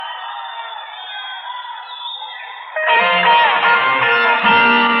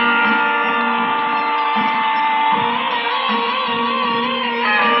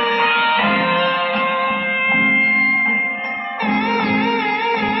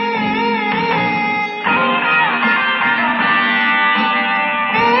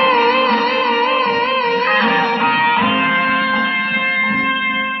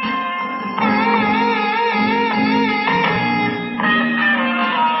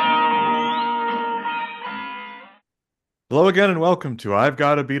Hello again and welcome to I've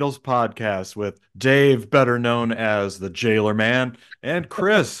Got a Beatles podcast with Dave, better known as the Jailer Man, and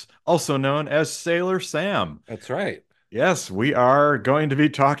Chris, also known as Sailor Sam. That's right. Yes, we are going to be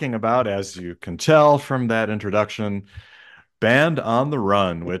talking about, as you can tell from that introduction, Band on the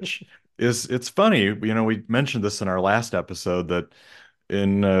Run, which it's funny, we mentioned this in our last episode that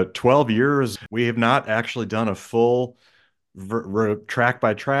in 12 years we have not actually done a full track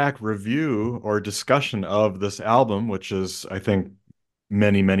by track review or discussion of this album, which is, I think,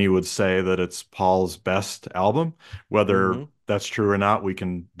 many would say that it's Paul's best album. Whether Hmm. that's true or not, we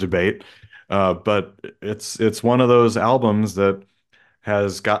can debate. But it's one of those albums that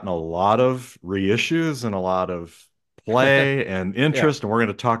has gotten a lot of reissues and a lot of play and Yeah. interest, and we're going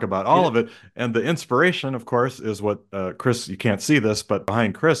to talk about all You of it. And the inspiration, of course, is what Chris, you can't see this, but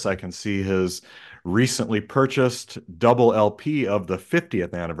behind Chris, I can see his recently purchased double LP of the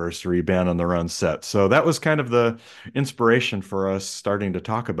 50th anniversary Band on the Run set. So that was kind of the inspiration for us starting to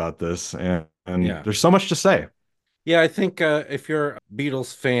talk about this. And yeah. there's so much to say. Yeah, I think if you're a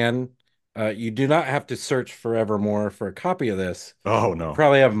Beatles fan, you do not have to search forevermore for a copy of this. Oh, You no.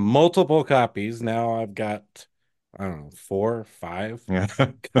 probably have multiple copies. Now I've got, I don't know, four, five Yeah.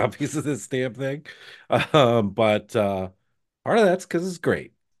 copies of this damn thing. But part of that's because it's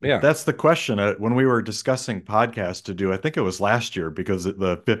great. Yeah. That's the question. When we were discussing podcasts to do, I think it was last year because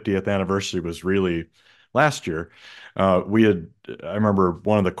the 50th anniversary was really last year. I remember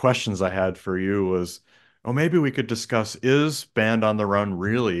one of the questions I had for you was, oh, maybe we could discuss, is Band on the Run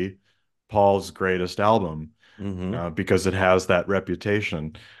really Paul's greatest album? Hmm. Because it has that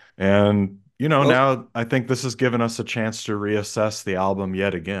reputation. And, Well, now I think this has given us a chance to reassess the album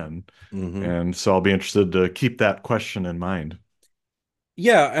yet again. hmm. And so I'll be interested to keep that question in mind.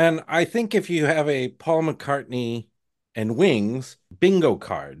 Yeah, and I think if you have a Paul McCartney and Wings bingo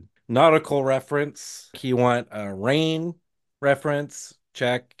card, nautical reference, you want a rain reference,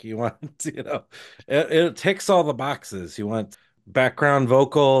 check. You want, it ticks all the boxes. You want background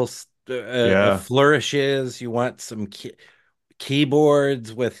vocals, Yeah. flourishes. You want some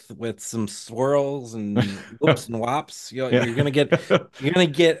keyboards with some swirls and whoops and wops. Yeah. You're gonna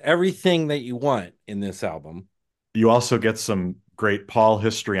get everything that you want in this album. You also get some great Paul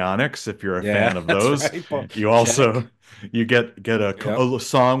histrionics if you're a Yeah, fan of that's those. right, Paul. You Check. also you get Yep. a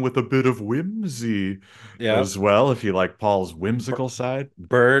song with a bit of whimsy Yep. as well if you like Paul's whimsical side.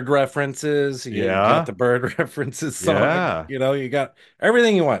 Bird references. You got Yeah. the bird references song. Yeah. You got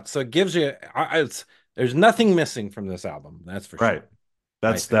everything you want. So it gives you. There's nothing missing from this album. That's for Right. sure.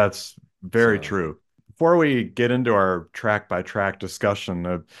 I think That's very so. true. Before we get into our track by track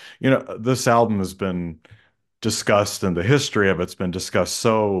discussion, this album has been discussed and the history of it's been discussed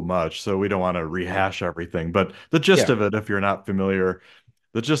so much, so we don't want to Mhm. rehash everything. But the gist Yeah, of it, if you're not familiar,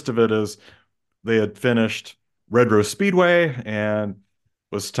 the gist of it is they had finished Red Rose Speedway and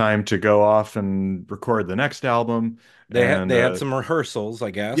was time to go off and record the next album. And they had some rehearsals, I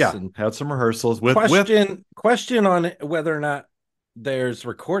guess, yeah, and had some rehearsals with question on whether or not there's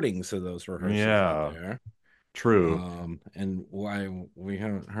recordings of those rehearsals out yeah, there. true. And why we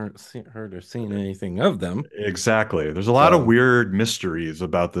haven't heard or seen anything of them. Exactly. There's a lot of So weird mysteries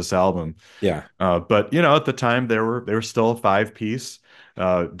about this album. yeah. But at the time they were still a five piece.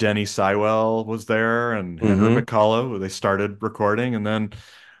 Denny Seiwell was there and Henry Hmm. McCullough. They started recording, and then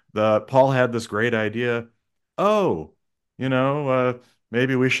the Paul had this great idea. Oh,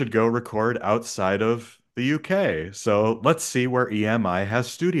 maybe we should go record outside of the UK. So let's see where EMI has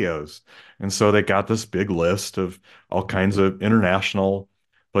studios. And so they got this big list of all kinds of international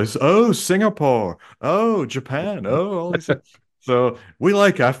places. Oh, Singapore. Oh, Japan. Oh, all these things. So we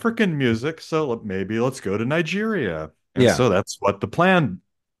like African music, so maybe let's go to Nigeria. And Yeah. so that's what the plan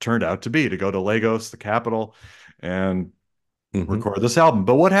turned out to be, to go to Lagos, the capital, and Hmm. record this album.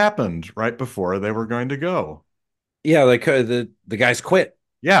 But what happened right before they were going to go? Yeah, like the guys quit.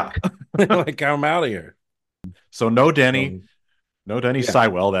 Yeah. Like I'm out of here. So no Denny Yeah.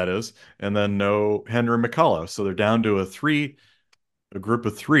 Seiwell, that is, and then no Henry McCullough. So they're down to a group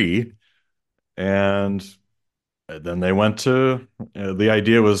of three, and then they went to. The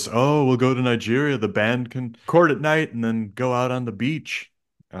idea was, oh, we'll go to Nigeria. The band can record at night and then go out on the beach.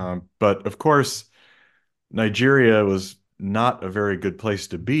 But of course, Nigeria was not a very good place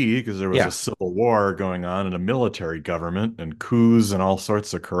to be because there was a Yeah. civil war going on and a military government and coups and all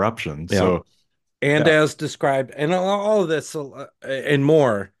sorts of corruption. Yeah. So, And yeah, as described, and all of this and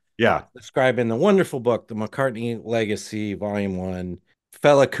more yeah, described in the wonderful book, The McCartney Legacy, Volume One.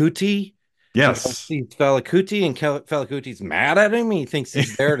 Fela Kuti, he goes yes, sees Fela Kuti, and Fela Kuti's mad at him. He thinks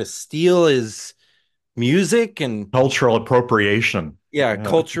he's there to steal his music and cultural appropriation. yeah, Yeah.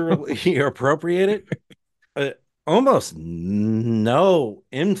 culturally appropriate it. almost no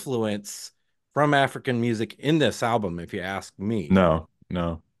influence from African music in this album, if you ask me. No,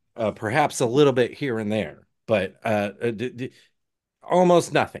 no. Perhaps a little bit here and there, but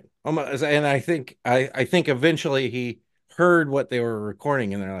almost nothing. Almost, and I think eventually he heard what they were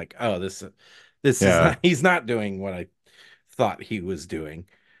recording, and they're like, "Oh, this is Yeah. not. He's not doing what I thought he was doing."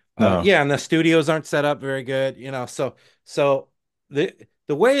 No. Yeah, and the studios aren't set up very good, you know. So the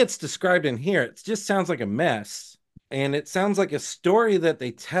the way it's described in here, it just sounds like a mess, and it sounds like a story that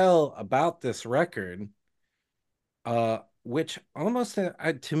they tell about this record, which almost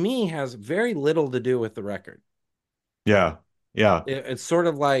to me has very little to do with the record. Yeah. Yeah. It's sort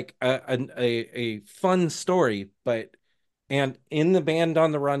of like a fun story, but and in the Band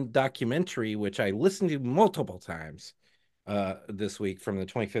on the Run documentary, which I listened to multiple times this week from the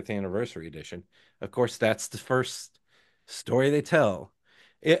 25th anniversary edition, of course, that's the first story they tell.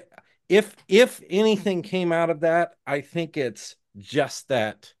 It, if anything came out of that, I think it's just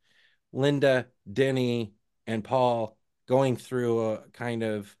that Linda, Denny, and Paul going through a kind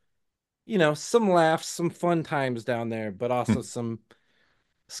of, some laughs, some fun times down there, but also some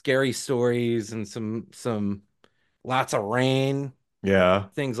scary stories and some lots of rain, Yeah.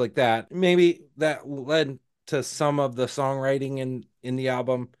 things like that. Maybe that led to some of the songwriting in the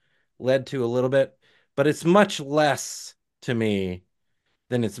album, led to a little bit, but it's much less to me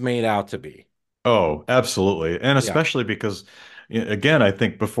than it's made out to be. Oh, absolutely. And Yeah. especially because again, I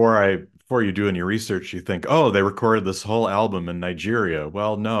think before you do any research, you think, "Oh, they recorded this whole album in Nigeria."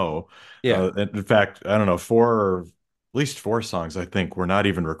 Well, no. Yeah. In fact, I don't know, four or at least four songs I think were not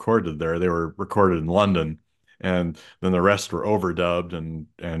even recorded there. They were recorded in London, and then the rest were overdubbed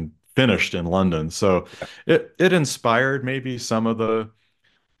and finished in London. So it inspired maybe some of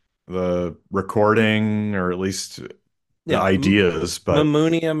the recording, or at least the Yeah. ideas, but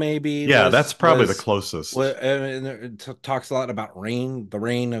Mamunia maybe yeah, that's probably the closest. and it talks a lot about rain, the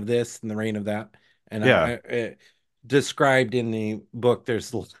rain of this and the rain of that. And Yeah. described in the book,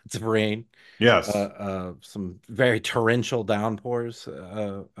 there's lots of rain, Yes. some very torrential downpours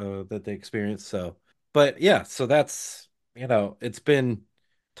that they experience. So, but yeah, so that's, it's been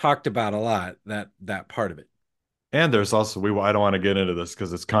talked about a lot, that part of it. And there's also I don't want to get into this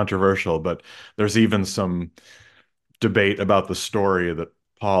because it's controversial, but there's even some debate about the story that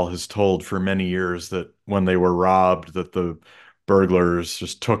Paul has told for many years, that when they were robbed, that the burglars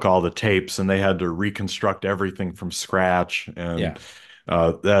just took all the tapes and they had to reconstruct everything from scratch. And Yeah.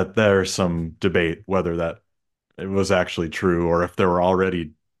 that there's some debate whether that it was actually true or if there were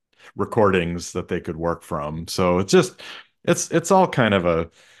already recordings that they could work from. So it's all kind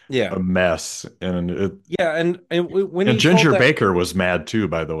of Yeah. a mess. Yeah. And when And he told Ginger that, Baker was mad too,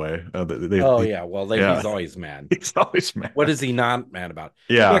 by the way. oh yeah, well, Yeah, he's always mad. he's always What mad. is he not mad about?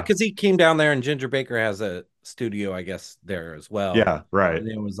 Yeah, Yeah, because he came down there and Ginger Baker has a studio, I guess, there as well. yeah, right. And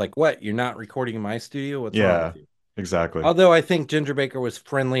it was like, what? You're not recording in my studio? What's wrong with Yeah, you? exactly. Although I think Ginger Baker was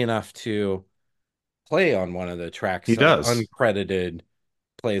friendly enough to play on one of the He tracks, does. uncredited,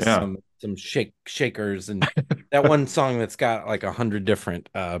 plays Yeah, some shakers and that one song that's got like 100 different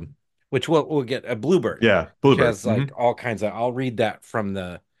which we'll get a Bluebird, yeah. which Bluebird. has like all kinds of, I'll read that from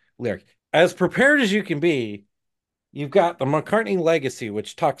the lyric. As prepared as you can be, you've got the McCartney Legacy,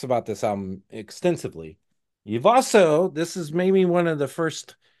 which talks about this album extensively. You've also, this is maybe one of the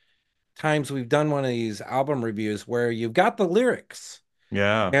first times we've done one of these album reviews where you've got the lyrics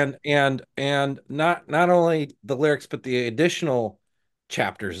Yeah. and not only the lyrics but the additional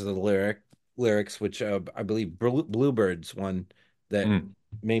chapters of the lyrics, which I believe Bluebird's one that Mm.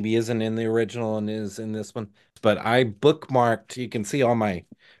 maybe isn't in the original and is in this one, but I bookmarked, you can see all my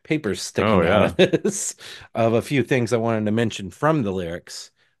papers Oh sticking out yeah. of this, of a few things I wanted to mention from the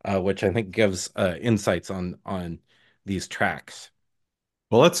lyrics, which I think gives insights on these tracks.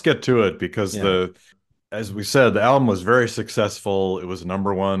 Well, let's get to it because Yeah. as we said, the album was very successful. It was a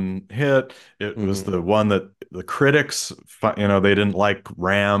number one hit. It was Hmm. the one that the critics, they didn't like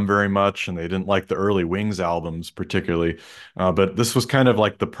Ram very much, and they didn't like the early Wings albums particularly. But this was kind of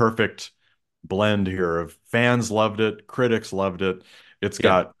like the perfect blend here of fans loved it, critics loved it. It's Yeah.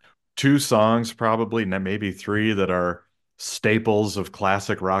 got two songs, probably, maybe three, that are staples of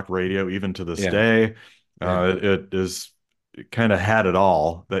classic rock radio, even to this Yeah. day. Yeah. It kind of had it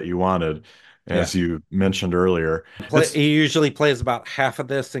all that you wanted, Yeah. as you mentioned earlier. It's He usually plays about half of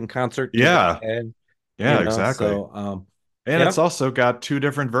this in concert to the Yeah, end, yeah, exactly. so And yeah. it's also got two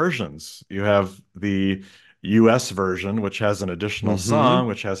different versions. You have the US version, which has an additional Hmm. song,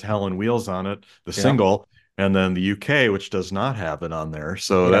 which has Helen Wheels on it, the Yeah. single, and then the UK, which does not have it on there.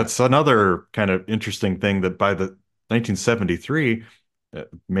 So Yeah. that's another kind of interesting thing, that by the 1973, It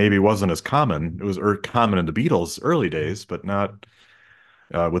maybe wasn't as common. It was common in the Beatles' early days, but not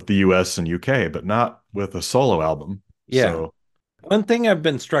with the US and UK, but not with a solo album. Yeah. So One thing I've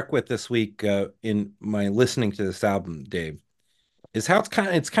been struck with this week in my listening to this album, Dave, is how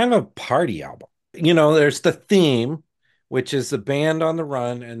it's kind of a party album. There's the theme, which is the band on the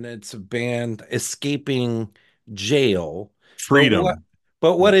run, and it's a band escaping jail. But what freedom.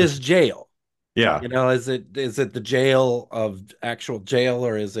 but what is Just jail? yeah. Is it the jail of actual jail,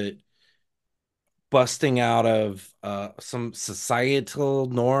 or is it busting out of some societal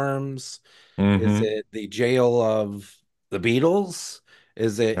norms? Is Hmm. it the jail of the Beatles?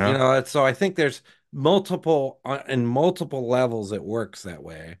 Is it, Yeah. so I think there's multiple in multiple levels it works that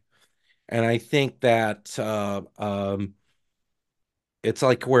way. And I think that it's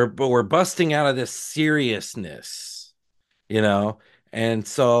like we're busting out of this seriousness, you know. And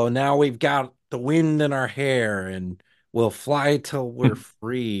so now we've got the wind in our hair and we'll fly till we're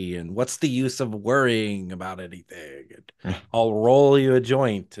free. And what's the use of worrying about anything? And I'll roll you a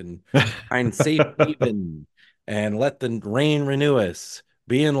joint and find safe haven and let the rain renew us.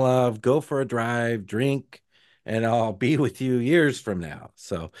 Be in love, go for a drive, drink, and I'll be with you years from now.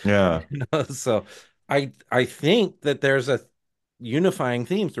 So, Yeah. so I think that there's a unifying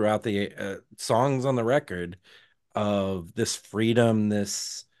theme throughout the songs on the record of this freedom,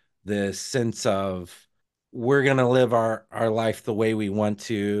 this sense of we're gonna live our life the way we want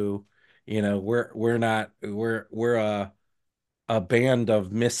to. We're not we're a band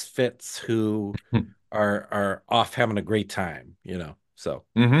of misfits who are off having a great time. So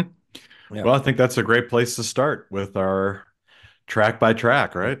Hmm. yeah, Well, I think that's a great place to start with our track by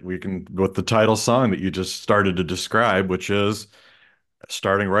track, right? We can, with the title song that you just started to describe, which is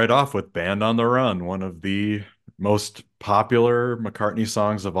starting right off with Band on the Run, one of the most popular McCartney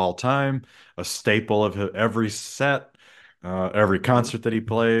songs of all time, a staple of every set, every concert that he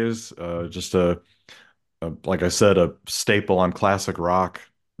plays, just like I said, a staple on classic rock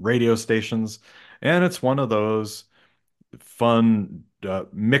radio stations. And it's one of those fun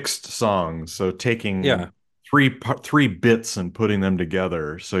mixed songs. So taking yeah, three bits and putting them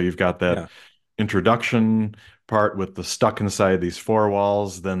together. So you've got that yeah, introduction part with the stuck inside these four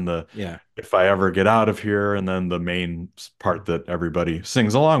walls, then the yeah, if I ever get out of here, and then the main part that everybody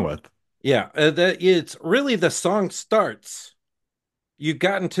sings along with. yeah. It's really the song starts. You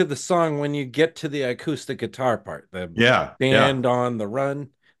got into the song when you get to the acoustic guitar part, the Yeah, yeah, band on the run.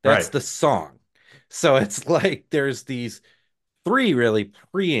 That's right. the song. So it's like there's these three really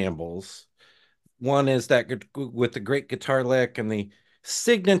preambles. One is that with the great guitar lick and the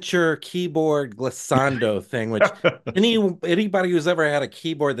signature keyboard glissando thing, which anybody who's ever had a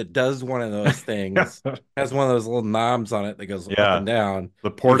keyboard that does one of those things has one of those little knobs on it that goes up and Yeah, down. the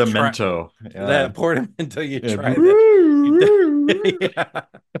You've tried portamento. Yeah. that portamento. You Yeah. try that.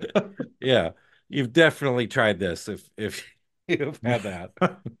 Yeah, yeah. You've definitely tried this if you've had that.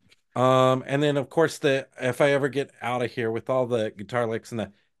 And then of course the if I ever get out of here with all the guitar licks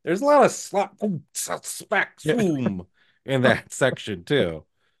and there's a lot of slap boom, smack Yeah, boom in that section too.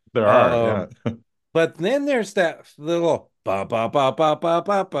 there are. Yeah. Um, but then there's that little ba ba ba ba ba ba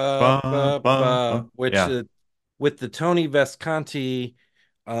ba Bum, ba bum, ba, bum. which Yeah. with the Tony Visconti.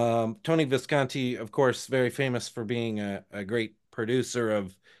 Tony Visconti, of course, very famous for being a great producer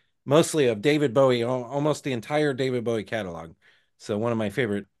of mostly of David Bowie, almost the entire David Bowie catalog. So one of my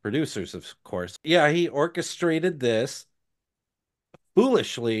favorite producers, of course. Yeah, he orchestrated this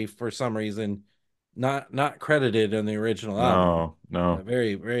foolishly for some reason, not credited in the original album. No, no.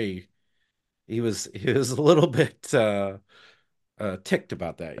 Very, very. He was a little bit ticked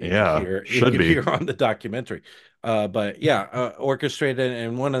about that. You could Yeah, hear you should could be. hear on the documentary. But yeah, orchestrated,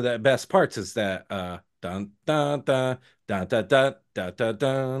 and one of the best parts is that dun dun dun dun dun dun dun dun dun,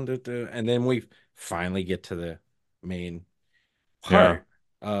 dun, dun, and then we finally get to the main Yeah.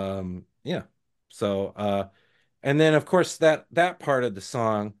 part. Yeah. So and then of course that part of the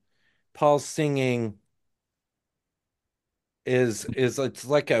song, Paul's singing is it's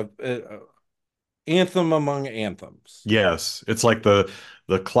like a anthem among anthems. Yes, it's like the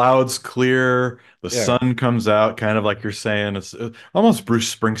clouds clear, the Yeah. sun comes out, kind of like you're saying. It's almost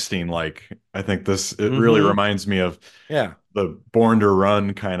Bruce Springsteen like. I think this it really Mm-hmm. reminds me of Yeah. the Born to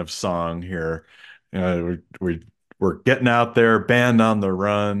Run kind of song here. We're getting out there, band on the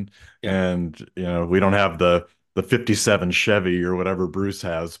run, Yeah. and we don't have the '57 Chevy or whatever Bruce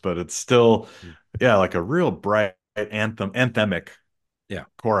has, but it's still yeah like a real bright anthemic Yeah.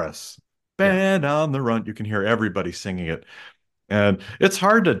 chorus. Yeah. Band on the run. You can hear everybody singing it. And it's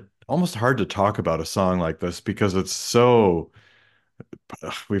almost hard to talk about a song like this because it's so,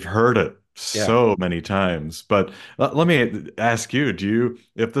 we've heard it Yeah. so many times. But let me ask you,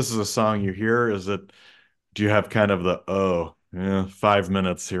 if this is a song you hear, do you have kind of the, oh, yeah, 5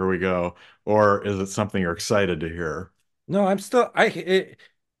 minutes, here we go? Or is it something you're excited to hear? No,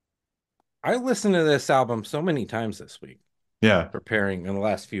 I listened to this album so many times this week, Yeah. preparing in the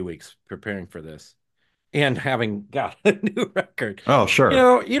last few weeks, preparing for this, and having got a new record. Oh, sure.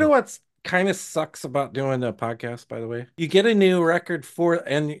 You know what's kind of sucks about doing a podcast, by the way? You get a new record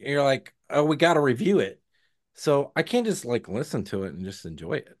and you're like, oh, we got to review it. So I can't just like listen to it and just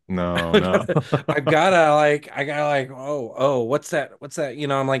enjoy it. No, no. I gotta like, oh, what's that? What's that?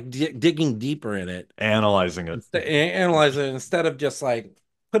 I'm like digging deeper in it, Analyzing it. analyze it instead of just like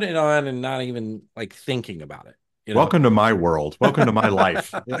putting it on and not even like thinking about it, you know? Welcome to my world. Welcome to my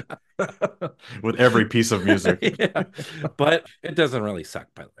life. Yeah. With every piece of music. Yeah, but it doesn't really suck,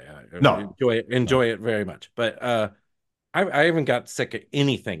 by the way. I No, no, enjoy it very much. But I haven't got sick of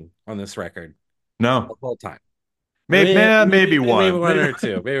anything on this record the no. whole time. Maybe Maybe one. one Maybe or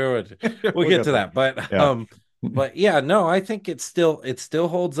two. Maybe one or two. We'll we'll get get to there. that. Yeah. But yeah, no, I think it still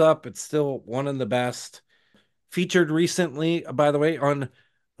holds up. It's still one of the best. Featured recently, by the way, on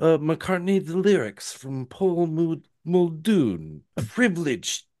McCartney the lyrics from Muldoon.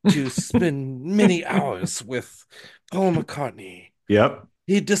 Privileged to spend many hours with Paul McCartney. Yep.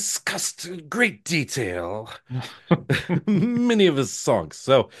 He discussed in great detail many of his songs.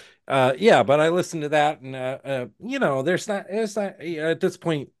 So, yeah, but I listened to that, and there's not at this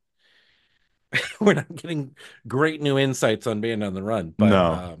point we're not getting great new insights on Band on the Run,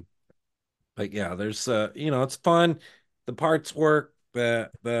 No. but yeah, there's it's fun. The parts work. Yeah,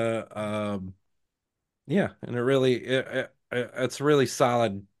 and it's a really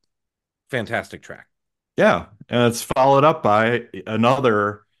solid, fantastic track. Yeah. And it's followed up by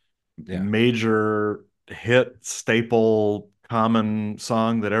another Yeah. major hit, staple, common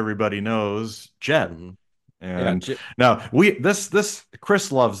song that everybody knows, Jet. Hmm. Yeah. And now this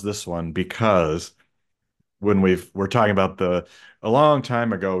Chris loves this one because when we're talking about a long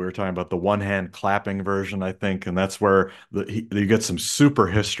time ago, we were talking about the one hand clapping version, I think, and that's where you get some super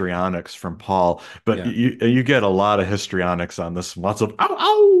histrionics from Paul, but Yeah. you get a lot of histrionics on this, lots of ow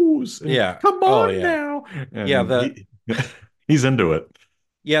ows and Yeah. come Oh on yeah. now, Yeah, and he's into it.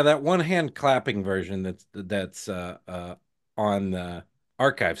 that one hand clapping version that's on the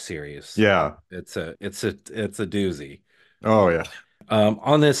archive series. Yeah. It's a doozy. Oh yeah.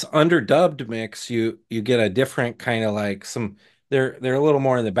 On this underdubbed mix, you get a different kind of like they're a little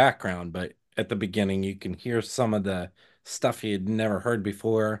more in the background, but at the beginning you can hear some of the stuff you'd never heard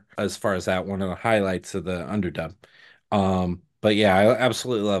before as far as that one of the highlights of the underdub. But yeah, I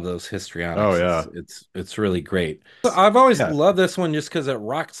absolutely love those Oh histrionics. yeah. It's really great. I've always Yeah. loved this one just because it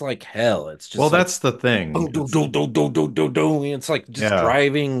rocks like hell. It's Well, just like that's the thing. do do do do do do do do. It's like just Yeah.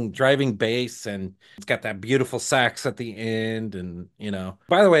 driving bass, and it's got that beautiful sax at the end. And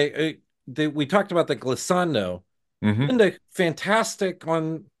by the way, we talked about the glissando Hmm. and the fantastic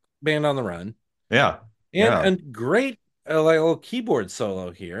on Band on the Run, Yeah. and Yeah. great like little keyboard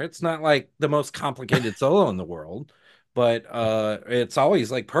solo here. It's not like the most complicated solo in the world, but it's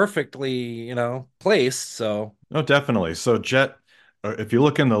always like perfectly placed. So No, definitely. So Jet, if you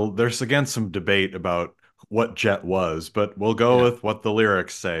look there's again some debate about what Jet was, but we'll go yeah. with what the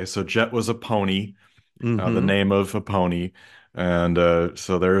lyrics say. So Jet was a pony, the Hmm. name of a pony, and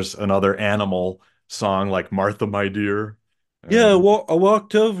so there's another animal song like Martha, My Dear, Yeah, and I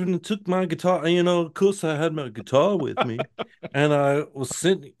walked over and took my guitar. And, of course, I had my guitar with me, and I was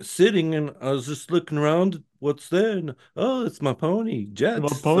sitting, and I was just looking around. What's there? And, oh, it's my pony, my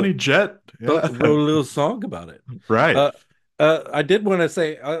Jets. So pony Jet. thought Yeah, wrote a little song about it. right. Uh, I did want to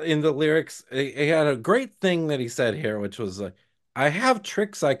say in the lyrics, he had a great thing that he said here, which was like, "I have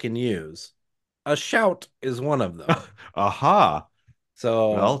tricks I can use. A shout is one of them." Aha.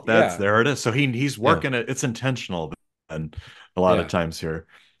 So Well, that's yeah, there it is. So he's yeah, working it. It's intentional, and a lot of yeah, times here.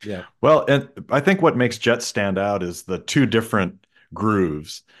 yeah, Well, and I think what makes Jet stand out is the two different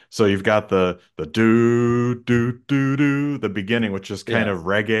grooves. So you've got the do do do do, the beginning, which is kind yeah. of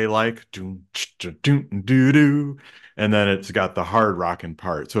reggae like do do do do do, and then it's got the hard rocking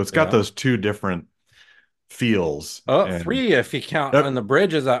part. So it's got Yeah. those two different feels. And Three if you count uh, on the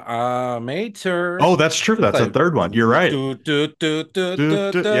bridge as a mater. oh, that's true. It's That's a like third one. You're right.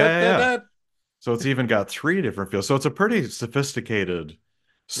 Yeah, yeah, yeah. da. So it's even got three different feels. So it's a pretty sophisticated Yeah,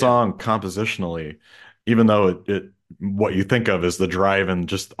 song compositionally, even though it what you think of is the drive and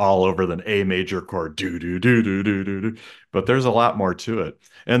just all over the A major chord, do do do do do do do. But there's a lot more to it.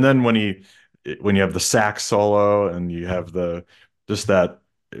 And then when you have the sax solo and you have the just that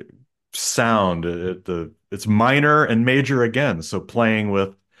sound, it's minor and major again. So playing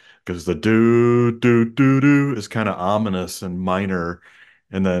with because the do do do do is kind of ominous and minor,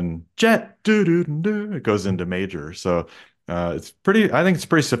 and then jet do do do do, it goes into major. So it's pretty. I think it's a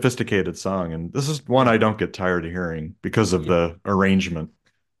pretty sophisticated song, and this is one I Yeah. don't get tired of hearing because of Yeah. the arrangement.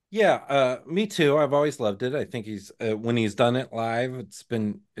 Yeah, me too. I've always loved it. I think he's when he's done it live, it's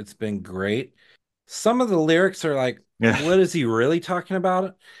been great. Some of the lyrics are like, Yeah. what is he really talking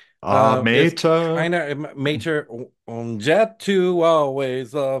about? Ah, It's Meta. kind of Mater jet to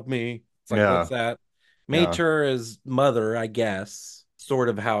always love me. It's like, what's Yeah. that? Yeah. Mater is mother, I guess, sort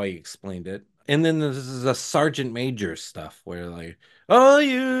of how he explained it. And then this is a Sergeant Major stuff where like, oh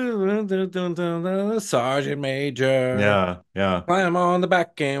you Sergeant Major. Yeah. Yeah. Climb on the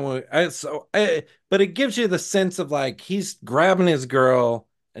back end. But it gives you the sense of like he's grabbing his girl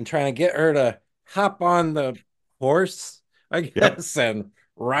and trying to get her to hop on the horse, I Yep. guess, and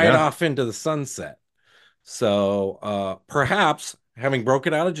ride Yeah. off into the sunset. So perhaps having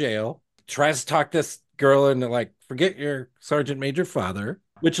broken out of jail, tries to talk this girl into like, forget your Sergeant Major father,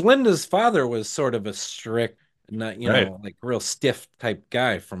 which Linda's father was sort of a strict, not, Right. like real stiff type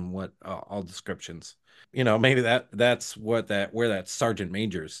guy from what all descriptions. Maybe that's what that where that Sergeant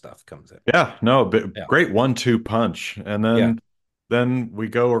Major stuff comes in. Yeah. No, Yeah. great 1-2 punch. And Yeah. then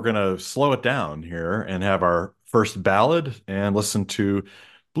we're gonna slow it down here and have our first ballad and listen to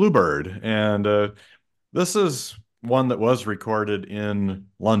Bluebird. And this is one that was recorded in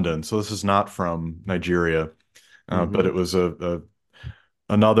London, so this is not from Nigeria, but Hmm. it was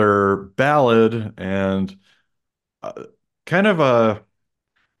another ballad and uh, kind of I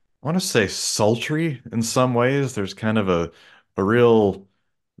want to say sultry in some ways. There's kind of a real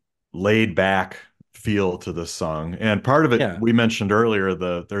laid back feel to this song. And part of it Yeah. we mentioned earlier,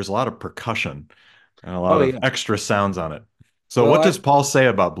 there's a lot of percussion and a lot Oh of yeah. extra sounds on it. So Well, what does I Paul say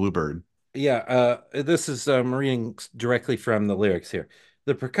about Bluebird? yeah, this is I'm reading directly from the lyrics here.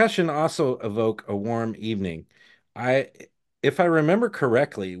 The percussion also evoke a warm evening. I, if I remember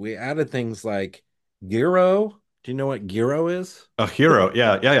correctly, we added things like gyro. Do you know what gyro is? A hero.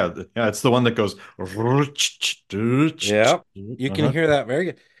 Yeah, yeah, yeah. Yeah, it's the one that goes Yep. You can uh-huh. hear that very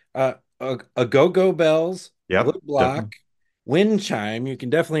good. A go-go bells, wood Yep, definitely. block, wind chime. You can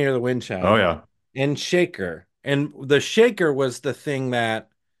definitely hear the wind Oh chime, yeah. and shaker. And the shaker was the thing that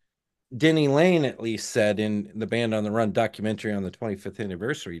Denny Lane at least said in the Band on the Run documentary on the 25th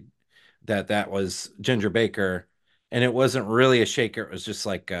anniversary that was Ginger Baker, and it wasn't really a shaker. It was just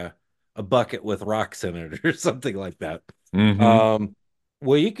like a bucket with rocks in it or something like that. Hmm. Um,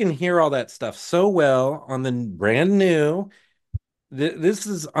 well, you can hear all that stuff so well on the brand new. This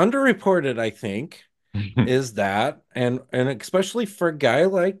is underreported, I think, is that, and especially for a guy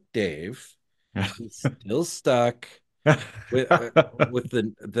like Dave, he's still stuck with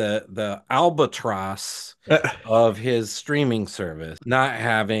the albatross of his streaming service not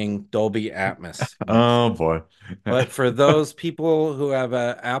having Dolby Atmos mix. Oh boy. But for those people who have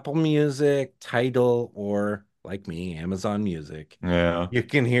Apple Music, Tidal, or like me, Amazon Music, Yeah. you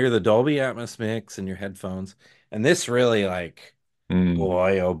can hear the Dolby Atmos mix in your headphones. And this really like, Mm.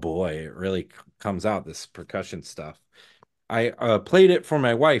 boy, oh boy, it really comes out, this percussion stuff. I played it for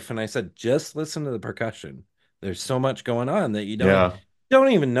my wife and I said, just listen to the percussion. There's so much going on that you Yeah.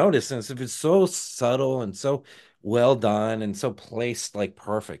 don't even notice. And if it's so subtle and so well done and so placed like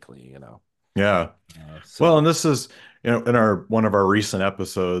perfectly, Yeah. Well, so and this is, in our one of our recent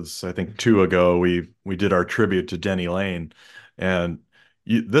episodes, I think two ago, we did our tribute to Denny Lane, and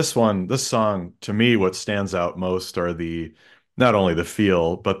this song, to me, what stands out most are the not only the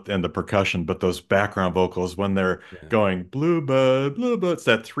feel, but and the percussion, but those background vocals when they're yeah, going Bluebird, Bluebird. It's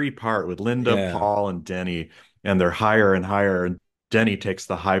that three part with Linda, yeah, Paul, and Denny, and they're higher and higher, and Denny takes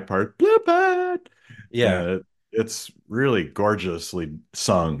the high part, Bluebird, yeah. and it's really gorgeously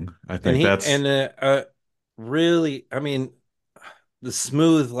sung. I And think he that's and really, I mean, the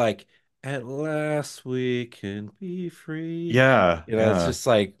smooth like at last we can be free. yeah, It's yeah, just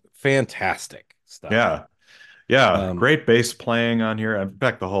like fantastic stuff. yeah, yeah. Um, Great bass playing on here. In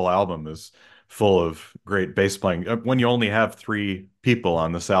fact, the whole album is full of great bass playing. When you only have three people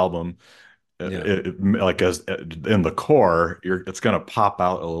on this album, yeah, like as in the core, it's gonna pop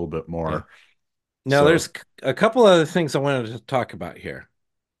out a little bit yeah. more. Now, there's So a couple other things I wanted to talk about here,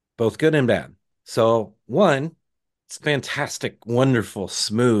 both good and bad. So, one, it's fantastic, wonderful,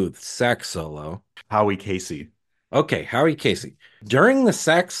 smooth sax solo. Howie Casey. Okay, Howie Casey. During the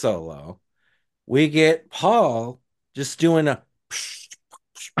sax solo, we get Paul just doing a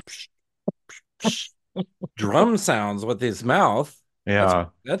drum sounds with his mouth. That's Yeah,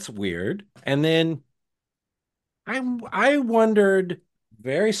 that's weird. And then I wondered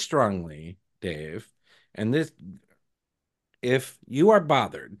very strongly, Dave, and this if you are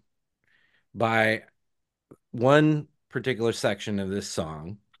bothered. by one particular section of this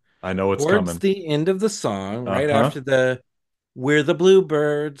song. I know what's Towards coming. the end of the song, right Uh-huh. after the "We're the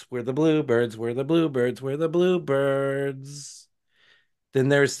bluebirds, we're the bluebirds, we're the bluebirds, we're the bluebirds." Then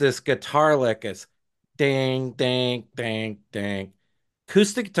there's this guitar lick as ding, ding, ding, ding.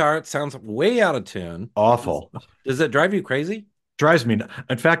 Acoustic guitar, it sounds way out of tune. Does, Awful. does it drive you crazy? Drives me.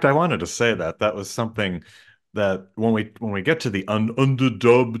 In fact, I wanted to say that that was something that when we get to the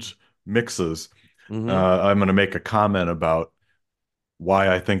underdubbed mixes, Mm-hmm. I'm going to make a comment about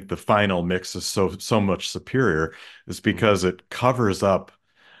why I think the final mix is so much superior is Mm-hmm. because it covers up,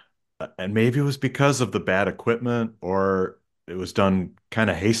 and maybe it was because of the bad equipment or it was done kind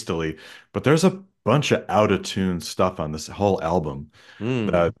of hastily, but there's a bunch of out of tune stuff on this whole album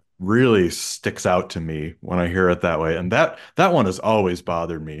Mm. that really sticks out to me when I hear it that way. And that one has always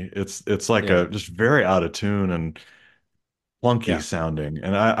bothered me. It's like Yeah. a just very out of tune and clunky Yeah. sounding.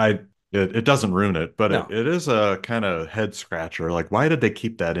 And it doesn't ruin it, but it, No. it is a kind of head scratcher. Like, why did they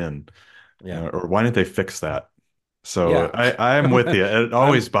keep that in? Yeah. Or why didn't they fix that? So Yeah. I'm with you. It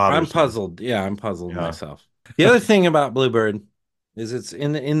always I'm bothers me. puzzled. Yeah, I'm puzzled Yeah. myself. The other thing about Bluebird is it's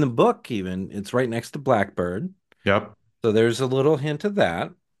in the book even, it's right next to Blackbird. Yep. So there's a little hint of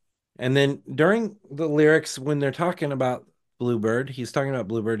that. And then during the lyrics, when they're talking about Bluebird, he's talking about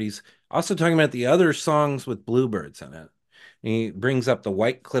Bluebird. He's also talking about the other songs with bluebirds in it. He brings up the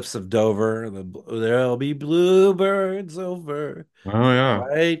White Cliffs of Dover. There'll be bluebirds over Oh the yeah.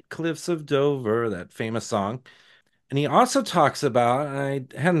 White Cliffs of Dover, that famous song. And he also talks about, I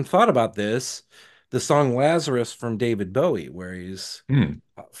hadn't thought about this, the song Lazarus from David Bowie, where he's Hmm.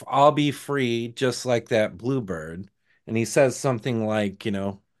 I'll be free just like that bluebird. And he says something like,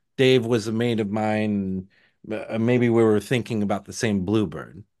 Dave was a mate of mine. Maybe we were thinking about the same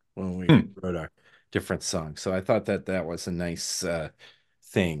bluebird when we Hmm. wrote our different songs. So I thought that that was a nice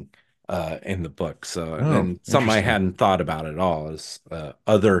thing in the book. So, Oh, and something I interesting. hadn't thought about at all is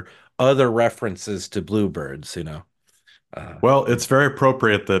other references to bluebirds. Uh, Well, it's very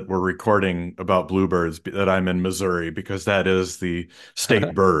appropriate that we're recording about bluebirds, that I'm in Missouri, because that is the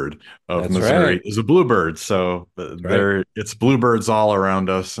state bird of that's Missouri right. is a bluebird. So That's right. it's bluebirds all around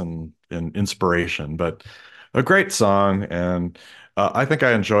us and inspiration. But a great song, and I think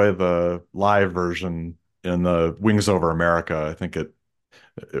I enjoy the live version in the Wings Over America. I think it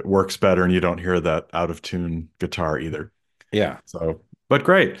works better, and you don't hear that out of tune guitar either. Yeah. So, but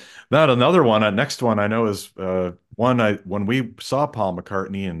great. Now another one, next one I know is one I when we saw Paul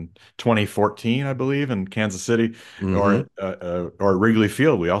McCartney in 2014, I believe, in Kansas City, Hmm. or at Wrigley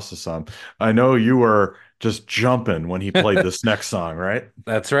Field, we also saw him. I know you were just jumping when he played this next song, right?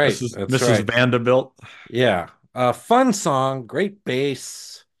 That's right. That's Mrs. right. Vanderbilt. Yeah. Fun song, great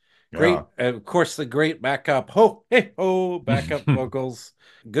bass, Yeah. great, of course, the great backup, ho, hey, ho, backup vocals,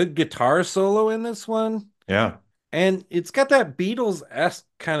 good guitar solo in this one. Yeah. And it's got that Beatles-esque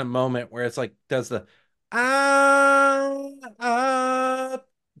kind of moment where it's like, does the ah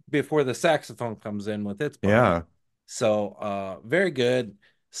before the saxophone comes in with its part. Yeah. So, very good,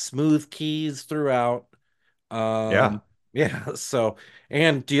 smooth keys throughout. Yeah. Um, yeah. So,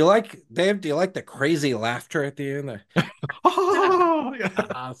 and do you like Dave? Do you like the crazy laughter at the end? Oh,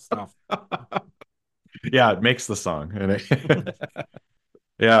 yeah. Stuff. Yeah, it makes the song.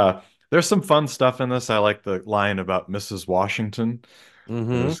 Yeah. There's some fun stuff in this. I like the line about Mrs. Washington.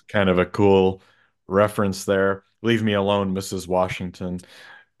 Mm-hmm. There's kind of a cool reference there. Leave me alone, Mrs. Washington.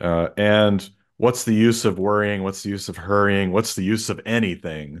 And what's the use of worrying? What's the use of hurrying? What's the use of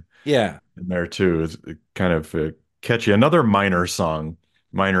anything Yeah. in there too? It's kind of catchy. Another minor song,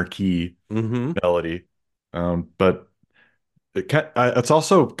 minor key Mm-hmm. melody. But it's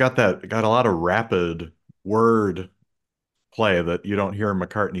also got a lot of rapid word play that you don't hear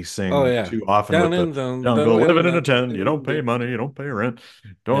McCartney Oh sing yeah. too often Down with the in you don't the go way living in a that tent, you don't pay money, you don't pay rent,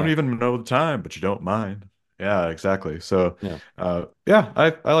 don't yeah. even know the time, but you don't mind. Yeah, exactly. So Yeah. yeah,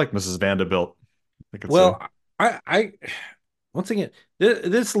 I like Mrs. Vanderbilt. I think it's a Well, I once again,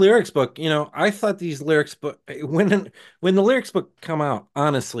 this lyrics book, I thought these lyrics book when the lyrics book come out,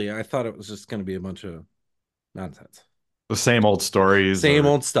 honestly, I thought it was just going to be a bunch of nonsense. the same old stories Same or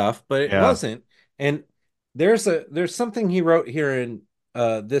old stuff, but it yeah. wasn't. And there's something he wrote here in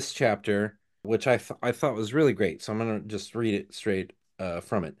this chapter, which I thought was really great. So I'm gonna just read it straight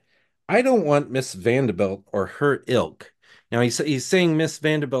from it. I don't want Miss Vanderbilt or her ilk. Now he's saying Miss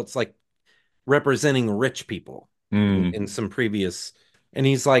Vanderbilt's like representing rich people Mm, in some previous, and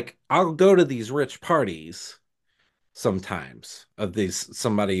he's like, I'll go to these rich parties sometimes of these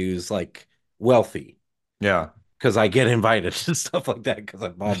somebody who's like wealthy yeah. because I get invited to stuff like that because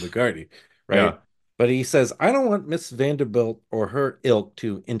I'm Paul McCartney, right? Yeah. But he says, I don't want Miss Vanderbilt or her ilk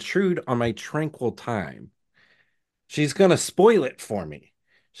to intrude on my tranquil time. She's going to spoil it for me.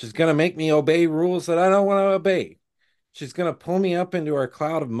 She's going to make me obey rules that I don't want to obey. She's going to pull me up into her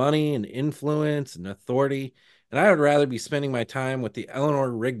cloud of money and influence and authority. And I would rather be spending my time with the Eleanor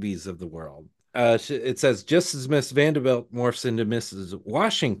Rigbys of the world. It says, just as Miss Vanderbilt morphs into Mrs.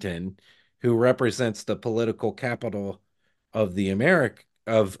 Washington, who represents the political capital of America.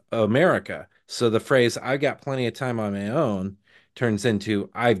 So the phrase "I got plenty of time on my own" turns into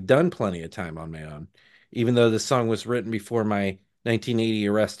 "I've done plenty of time on my own." Even though this song was written before my 1980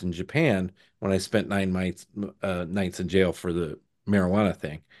 arrest in Japan, when I spent 9 nights in jail for the marijuana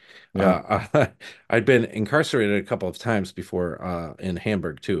thing. Yeah. I'd been incarcerated a couple of times before in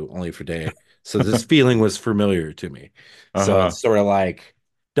Hamburg too, only for a day. So this feeling was familiar to me. So Uh-huh. it's sort of like,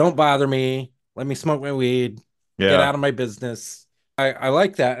 don't bother me. Let me smoke my weed. Get Yeah. out of my business. I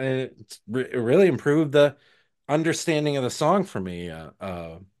like that. And it really improved the understanding of the song for me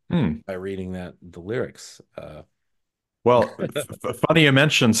Hmm. by reading the lyrics. Well, funny you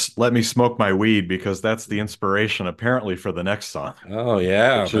mentioned "Let Me Smoke My Weed" because that's the inspiration apparently for the next song, Oh,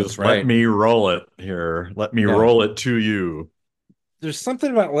 yeah, which that's is "Let right. me roll it here. Let me Yeah. roll it to you." There's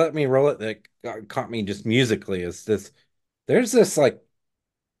something about Let Me Roll It that caught me just musically. Is this, there's this like,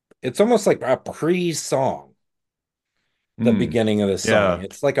 it's almost like a pre-song, the Hmm. beginning of the song. Yeah.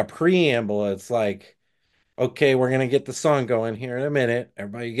 It's like a preamble. It's like, okay, we're gonna get the song going here in a minute.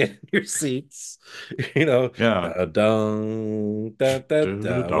 Everybody get in your seats, you know, Yeah. da dun da da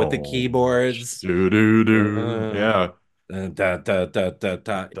da with the Do keyboards. do do do. Uh, Yeah. da da da da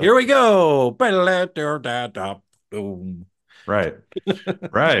da. Da- Here we go. Boom. Right.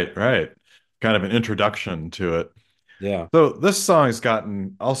 Right. Right. Kind of an introduction to it. Yeah. So this song has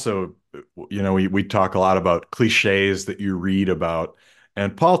gotten also, we talk a lot about cliches that you read about,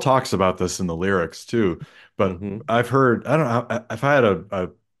 and Paul talks about this in the lyrics too. But Hmm. I've heard, I don't know, if I had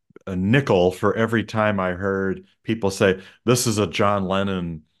a nickel for every time I heard people say this is a John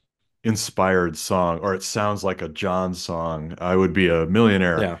Lennon inspired song or it sounds like a John song, I would be a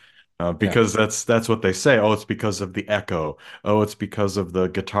millionaire. Yeah. Yeah. Because that's what they say. Oh, it's because of the echo. Oh, it's because of the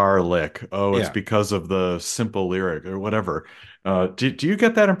guitar lick. Oh, it's Yeah. because of the simple lyric or whatever. Do you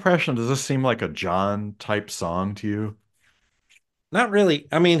get that impression? Does this seem like a John type song to you? Not really.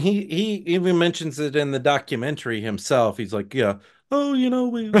 I mean, he even mentions it in the documentary himself. He's like, yeah, oh,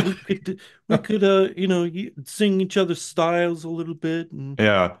 we could sing each other's styles a little bit, and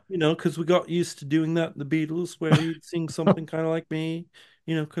Yeah. because we got used to doing that in the Beatles, where he'd sing something kind of like me,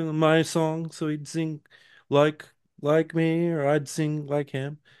 kind of my song, so he'd sing like like me, or I'd sing like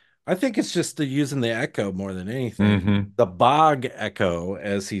him. I think it's just the using the echo more than anything. Hmm. The bog echo,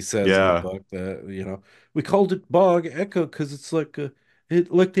 as he says in the Yeah. book, we called it bog echo because it's like the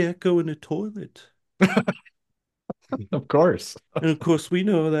echo in a toilet. Of course. And of course we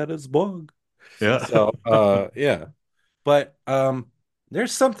know that as bog. Yeah. So yeah. But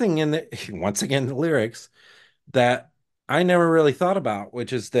there's something in the once again the lyrics that I never really thought about,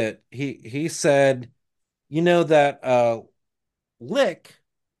 which is that he said, that lick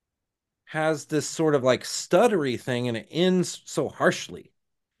has this sort of like stuttery thing and it ends so harshly.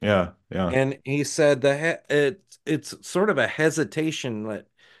 Yeah. Yeah. And he said it's sort of a hesitation that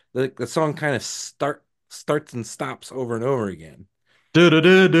the song kind of starts and stops over and over again. Do do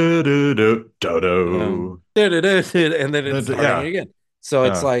do do do do do And then it's starting Yeah. again. So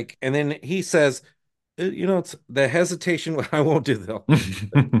it's Yeah. like, and then he says, it's the hesitation. I won't do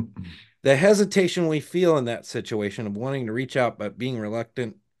the hesitation we feel in that situation of wanting to reach out but being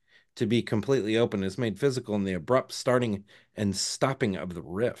reluctant to be completely open is made physical in the abrupt starting and stopping of the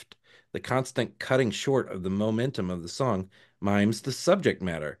rift. The constant cutting short of the momentum of the song mimes the subject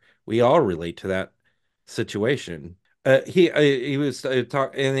matter. We all relate to that situation. He was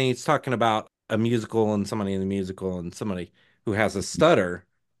and he's talking about a musical and somebody in the musical and somebody who has a stutter,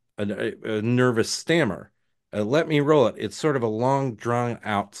 a nervous stammer. Let me roll it. It's sort of a long, drawn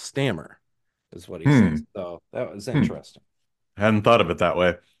out stammer, is what he says. Hmm. So that was Hmm. interesting. Hadn't thought of it that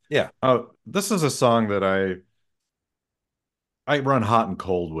way. Yeah. This is a song that I run hot and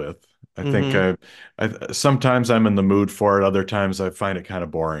cold with. I think Hmm. I sometimes I'm in the mood for it, other times I find it kind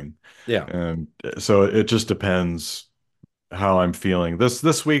of boring. Yeah. And so it just depends how I'm feeling.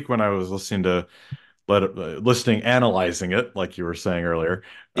 This week when I was listening, analyzing it, like you were saying earlier,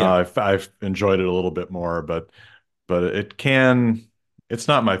 Yeah. I've enjoyed it a little bit more, but it's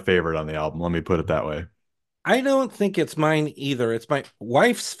not my favorite on the album. Let me put it that way. I don't think it's mine either. It's my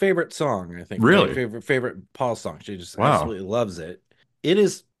wife's favorite song, I think. My Really? favorite Paul song. She just Wow. absolutely loves it. It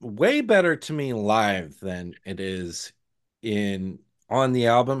is way better to me live than it is in on the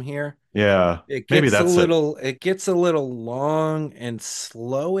album here. Yeah. It Maybe gets a that's it. little it gets a little long and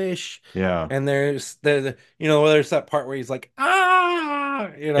slowish. Yeah. And there's that part where he's like, ah,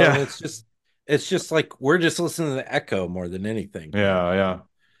 and Yeah. it's just like we're just listening to the echo more than anything here. Yeah. Yeah.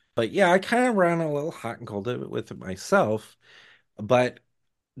 But yeah, I kind of ran a little hot and cold with it myself, but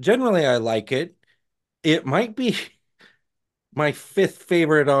generally I like it. It might be my fifth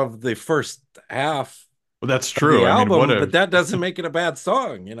favorite of the first half Well, that's of the true. I mean, what album, a but that doesn't make it a bad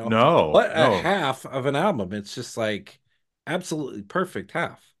song. no, What a no. half of an album. It's just like absolutely perfect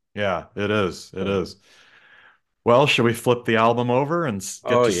half. Yeah, it is. It So, is. Well, should we flip the album over and get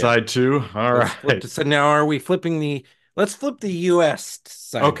oh to yeah. side two? All Let's flip right. to so now are we flipping let's flip the US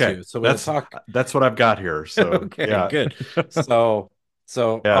side Okay. too. So we'll That's talk. that's what I've got here. So, Okay, yeah. good.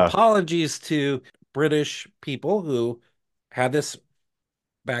 So Yeah. apologies to British people who had this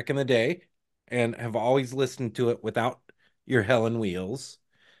back in the day and have always listened to it without your Helen Wheels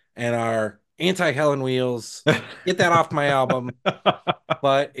and are anti Helen Wheels. Get that off my album.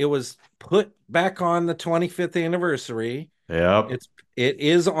 But it was put back on the 25th anniversary. Yep. It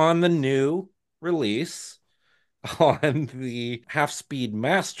is on the new release on the half speed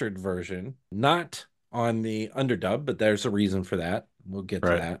mastered version, not on the underdub, but there's a reason for that. We'll get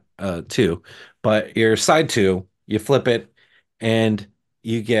to Right. that too. But your side two, you flip it and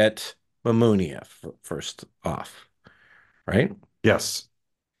you get Mamunia first off, right? Yes.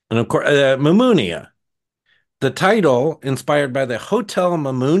 And of course, Mamunia, the title inspired by the Hotel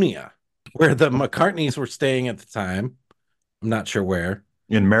Mamunia, where the McCartneys were staying at the time. I'm not sure where.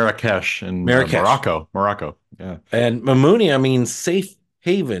 In Marrakesh in Marrakesh. Morocco. Morocco. Yeah. And Mamunia means safe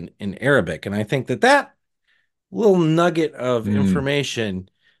haven in Arabic. And I think that little nugget of Mm, information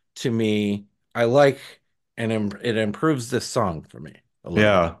to me, I like, and it improves this song for me a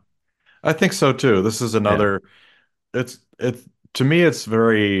little bit. yeah. I think so too. This is Yeah. another it's to me it's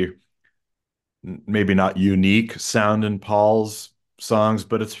very maybe not unique sound in Paul's songs,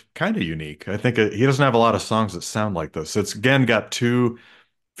 but it's kind of unique. I think he doesn't have a lot of songs that sound like this. It's again got two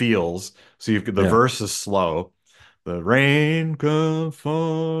feels. So you've the Yeah. verse is slow. The rain comes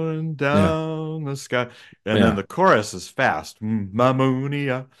falling Yeah. down the sky. And then Yeah. the chorus is fast.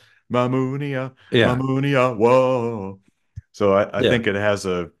 Mamunia, Mamunia, Yeah. Mamunia, whoa. So I Yeah. think it has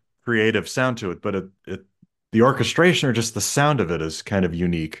a creative sound to it, but the orchestration or just the sound of it is kind of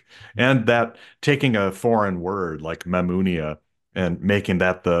unique. And that taking a foreign word like Mamunia and making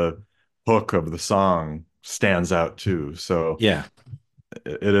that the hook of the song stands out too. So Yeah.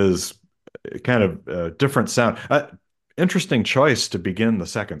 it is kind of a different sound. Interesting choice to begin the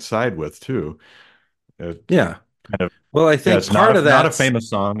second side with too. It Yeah. kind of Well, I yeah, think it's part of not a that's, famous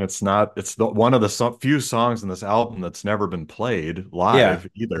song. It's not. It's one of the few songs in this album that's never been played yeah, live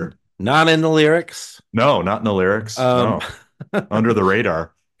either. not in the lyrics. No, not in the lyrics. Um, No, under the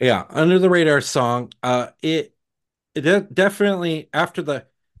radar. yeah, under the radar song. Definitely after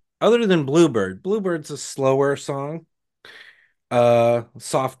other than Bluebird's a slower song,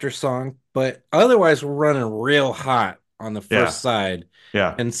 softer song, but otherwise we're running real hot on the Yeah, first side.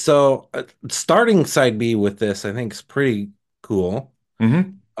 yeah. And so starting side B with this, I think is pretty cool. Hmm.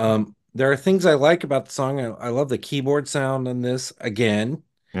 There are things I like about the song. I love the keyboard sound on this again,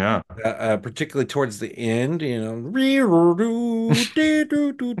 Yeah. particularly towards the end, you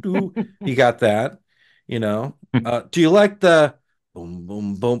got that. Do you like the boom,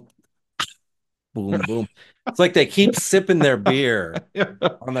 boom, boom, boom, boom? It's like they keep sipping their beer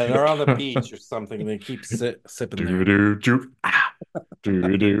they're on the beach or something, and they keep sipping Do there. do do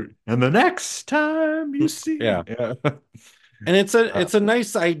do do. And the next time you see, Yeah. yeah, And it's a uh, it's a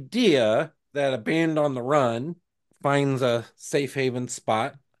nice idea that a band on the run finds a safe haven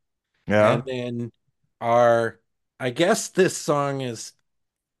spot and yeah, then are I guess this song is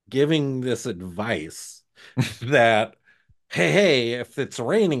giving this advice that hey, if it's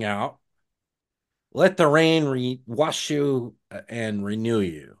raining out, let the rain wash you and renew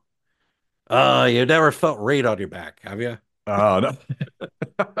you. You never felt rain on your back, have you? no.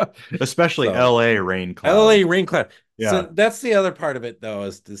 Especially So LA rain LA clouds. rain cloud. So Yeah, that's the other part of it, though,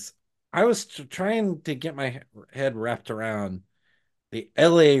 is this. I was trying to get my head wrapped around the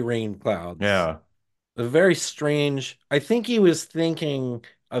LA rain clouds. yeah, A very strange. I think he was thinking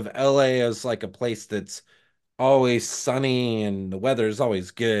of LA as like a place that's always sunny and the weather is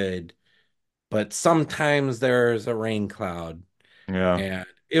always good, but sometimes there's a rain cloud. yeah, And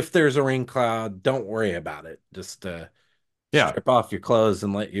if there's a rain cloud, don't worry about it. Just yeah, strip off your clothes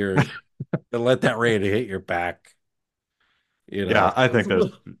and let that rain hit your back. yeah. I So it's think a there's,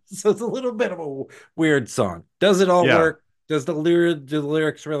 little, so it's a little bit of a weird song. Does it all yeah. work? Do the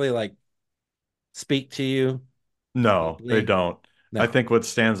lyrics really like speak to you No, they deeply? don't. I No. think what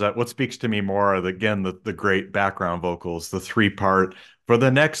stands out, what speaks to me more are again the great background vocals, the three part for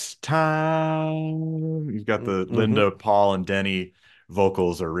the next time. You've got the Mm-hmm. Linda, Paul, and Denny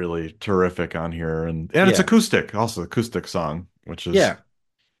vocals are really terrific on here, and it's Yeah. acoustic, also acoustic song, which is Yeah.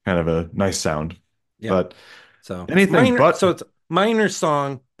 kind of a nice sound. Yeah. But So anything minor. but So it's minor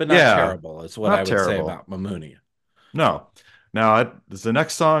song, but not yeah, terrible. Is what I not would say terrible. about Mamunia. No. Now, is the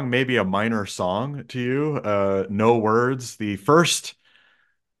next song maybe a minor song to you? No words. The first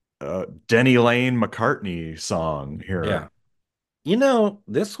Denny Lane McCartney song Yeah. here.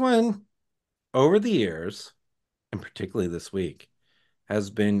 This one over the years, and particularly this week, has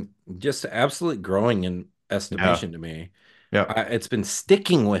been just absolutely growing in Yeah. estimation to me. Yeah. It's been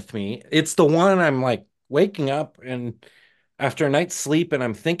sticking with me. It's the one I'm like waking up and after a night's sleep and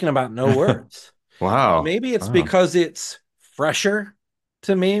I'm thinking about no words. Wow. Maybe it's Wow. because it's fresher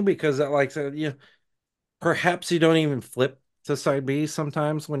to me because like perhaps you don't even flip to side B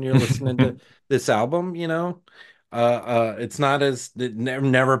sometimes when you're listening to this album. It's not as it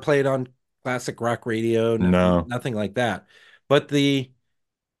never played on classic rock radio, No. nothing like that. But the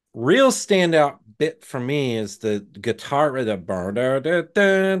real standout bit for me is the guitar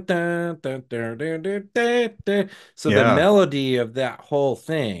so the Yeah. melody of that whole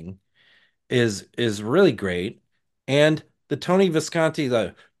thing is really great, and the Tony Visconti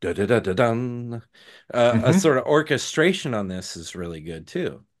the da da da da dun a Hmm. sort of orchestration on this is really good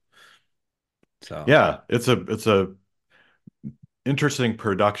too. So Yeah. It's a interesting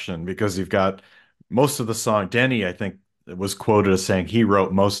production because you've got most of the song. Denny, I think, was quoted as saying he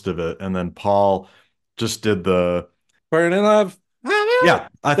wrote most of it, and then Paul just did the burning love, yeah.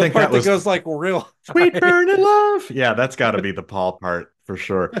 I the think that part that was goes like real Sweet high. Burning Love. Yeah, that's got to be the Paul part for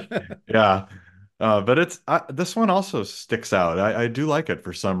sure. Yeah. But this one also sticks out. I do like it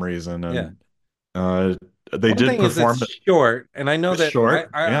for some reason, Yeah. and uh, they One did thing is it's perform it. short, and I know It's that short.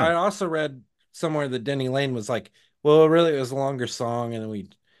 I Yeah. also read somewhere that Denny Lane was like, well, really, it was a longer song, and then we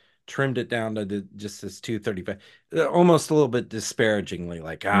trimmed it down to just this 2:35, almost a little bit disparagingly,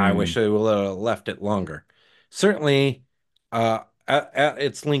 like, I wish Mm, I would have left it longer. Certainly, at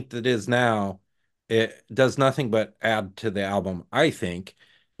its length it is now, it does nothing but add to the album, I think.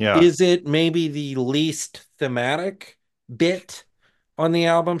 yeah. Is it maybe the least thematic bit on the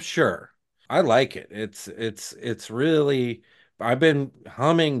album? Sure. I like it. It's really I've been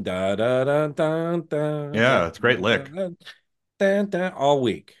humming da da da da da da Yeah. It's a great da lick. da da da all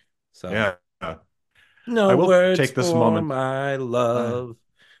week. So Yeah. I no will words take this for moment. my Uh, love.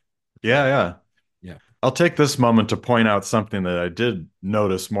 yeah. So Yeah. yeah. I'll take this moment to point out something that I did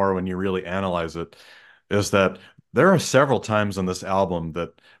notice more when you really analyze it, is that there are several times on this album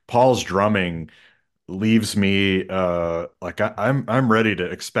that Paul's drumming leaves me like I'm ready to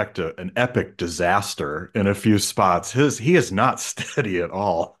expect an epic disaster in a few spots. He is not steady at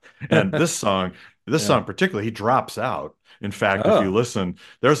all. And this Yeah. song particularly, he drops out. In fact, if you Oh. listen,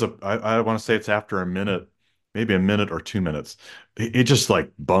 I want to say it's after a minute, maybe a minute or 2 minutes. He just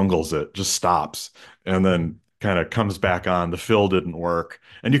like bungles it, just stops, and then kind of comes back on. The fill didn't work,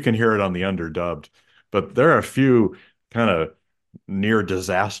 and you can hear it on the underdubbed. But there are a few kind of near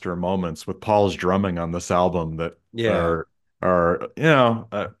disaster moments with Paul's drumming on this album that Yeah. are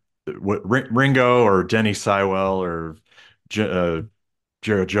what Ringo or Denny Seiwell or J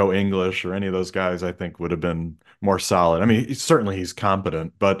Joe English or any of those guys I think would have been more solid. I mean, certainly he's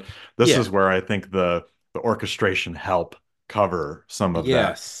competent, but this Yeah. is where I think the orchestration help cover some of that.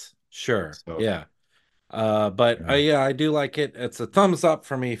 Yes. Sure. So Yeah. But yeah, yeah, I do like it. It's a thumbs up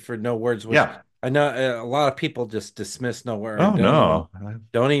for me for No Words, which yeah. I know a lot of people just dismiss No Word and Oh no,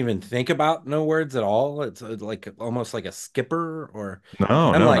 don't even think about No Words at all. It's like almost like a skipper or no,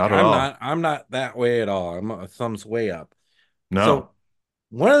 I'm no, like not at all. I'm not that way at all. I'm a thumbs way up. So No,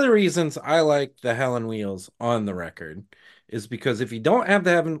 one of the reasons I like the Helen Wheels on the record is because if you don't have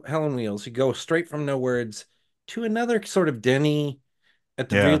the Helen Wheels, you go straight from No Words to another sort of Denny at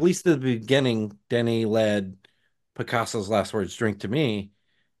the very yeah, least at the beginning, Denny led Picasso's last words drink to me.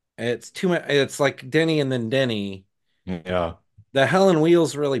 It's too much. It's like Denny and then Denny. yeah, The Helen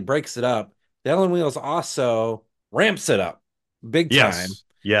Wheels really breaks it up. The Helen Wheels also ramps it up big time. yes,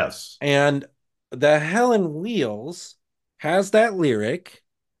 yes. And the Helen Wheels has that lyric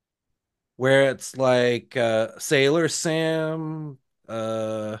where it's like Sailor Sam.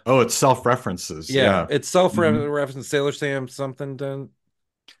 Oh, it's self-references. Yeah, Yeah. it's Hmm. self-reference Sailor Sam something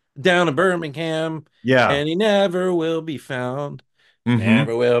down in Birmingham, Yeah. and he never will be found. Hmm.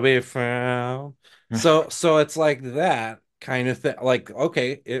 Never will be found. So it's like that kind of thing. Like,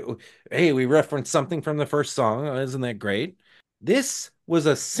 okay, hey, we referenced something from the first song. Isn't that great? This was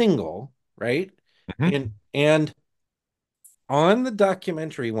a single, right? Hmm. And on the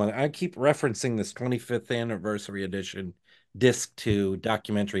documentary one, I keep referencing this 25th anniversary edition disc 2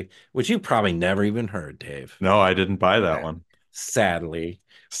 documentary, which you probably never even heard, Dave. No, I didn't buy that one. Sadly.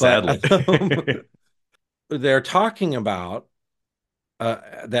 Sadly. But they're talking about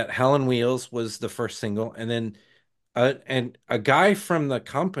that Helen Wheels was the first single, and then and a guy from the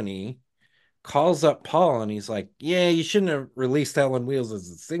company calls up Paul and he's like, "Yeah, you shouldn't have released Helen Wheels as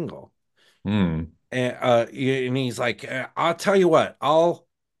a single." Hmm. And he's like, "I'll tell you what, I'll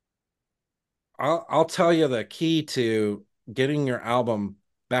tell you the key to getting your album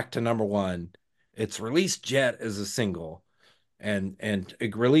back to number one. It's release Jet as a single, and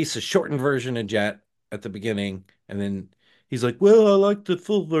release a shortened version of Jet at the beginning, and then he's like, "Well, I like the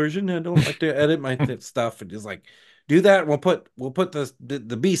full version. I don't like to edit my stuff." And he's like, "Do that. We'll put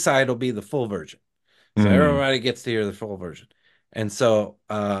the B side will be the full version, so Hmm. everybody gets to hear the full version." And so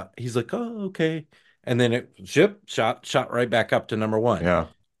he's like, "Oh, okay." And then it shot right back up to number one. Yeah.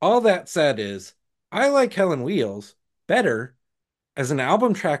 All that said is, I like Helen Wheels better as an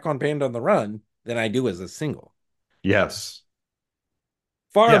album track on Band on the Run than I do as a single. Yes.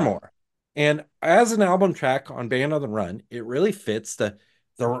 Far Yeah. more. And as an album track on Band on the Run, it really fits the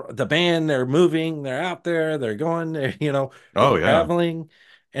band. They're moving, they're out there, they're going, they're Oh, yeah. traveling.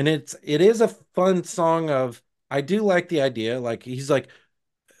 And it is a fun song of I do like the idea. Like he's like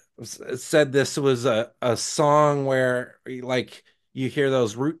said this was a song where like you hear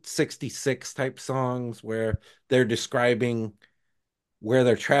those Route 66 type songs where they're describing where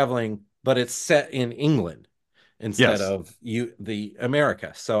they're traveling, but it's set in England instead Yes. of the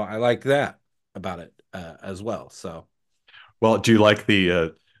America. So I like that about it as well. So Well, do you like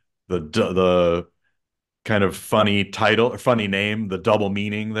the kind of funny title, funny name, the double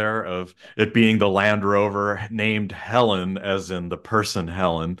meaning there of it being the Land Rover named Helen, as in the person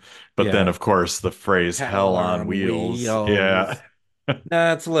Helen, but then yeah, of course the phrase hell hell on on wheels. Yeah. wheels.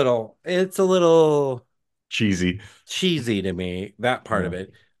 Nah, it's a little Cheesy. cheesy to me, that part of Yeah.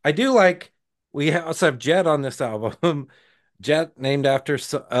 it. I do like we also have Jet on this album. Jet named after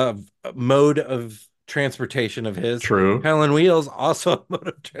a mode of transportation of his. True. Helen Wheels also a mode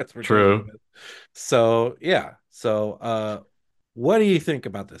of transportation of True. his. So yeah. So what do you think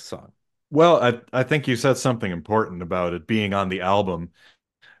about this song? Well, I think you said something important about it being on the album.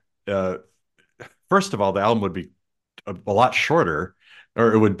 Uh, First of all, the album would be a lot shorter,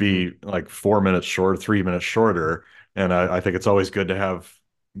 or it would Mhm. be like 4 minutes short, 3 minutes shorter. And I think it's always good to have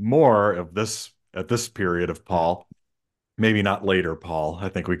more of this at this period of Yeah. Paul. Maybe not later, Paul. I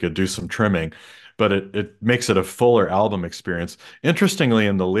think we could do some trimming, but it makes it a fuller album experience. Interestingly,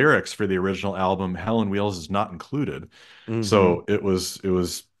 in the lyrics for the original album, Hell on Wheels is not included. Hmm. So it was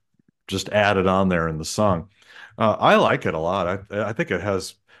just added on there in the song. I like it a lot. I think it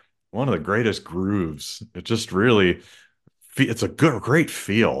has one of the greatest grooves. It just really it's a good, great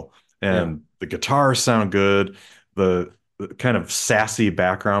feel, Yeah. and the guitars sound good. The kind of sassy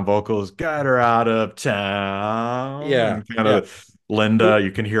background vocals got her out of town, Yeah. and kind Yeah. of Linda, Who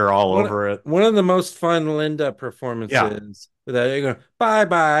you can hear all one over it. one of the most fun Linda Yeah, performances with that you go bye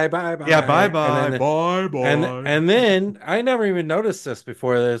bye bye yeah. Bye bye and bye, then bye and bye. and then I never even noticed this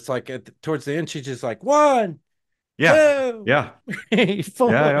before. It's like towards the end she's just like one, Yeah, two, yeah, three,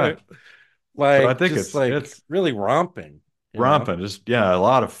 yeah, yeah. four, So I like think just like it's really romping, you know? romping, just yeah, a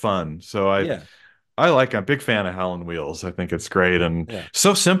lot of fun. So Yeah, I'm a big fan of Howlin' Wheels. I think it's great and yeah.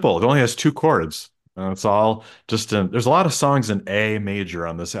 so simple. It only has two chords. It's all just there's a lot of songs in A major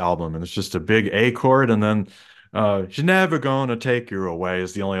on this album, and it's just a big A chord, and then "She's Never Gonna Take You Away"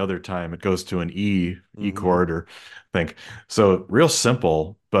 is the only other time it goes to an E Hmm. chord, or I think so. Real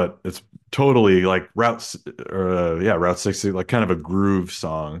simple, but it's totally like Route 60, like kind of a groove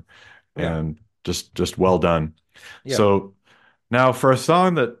song, Yeah, and just well done. yeah, So now for a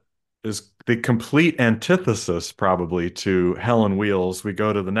song that is the complete antithesis probably to Hell on Wheels, we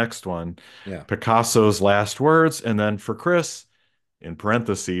go to the next one, yeah. Picasso's Last Words, and then for Chris, in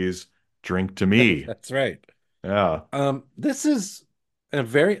parentheses, Drink to Me. That's right. Yeah. This is a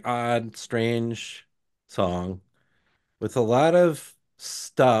very odd, strange song with a lot of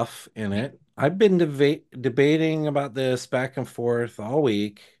stuff in it. I've been debating about this back and forth all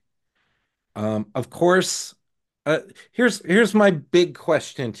week. Of course, uh, here's my big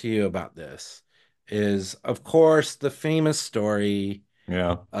question to you about this is, of course, the famous story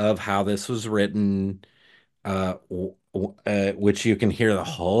Yeah. of how this was written, which you can hear the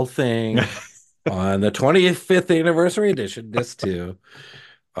whole thing on the 25th anniversary edition, disc two,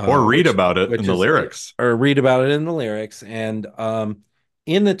 Or read which about it in which the is lyrics. or read about it in the lyrics. And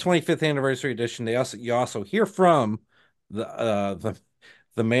in the 25th anniversary edition, you also hear from the uh, the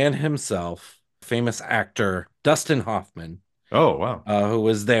the man himself, famous actor Dustin Hoffman, Oh, wow. who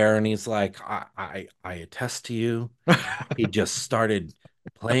was there, and he's like, I attest to you. He just started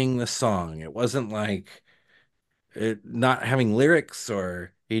playing the song. It wasn't like it not having lyrics,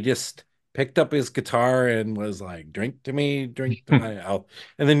 or he just picked up his guitar and was like, drink to me, drink to my health.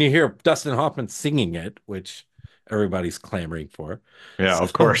 And then you hear Dustin Hoffman singing it, which everybody's clamoring for. Yeah, So,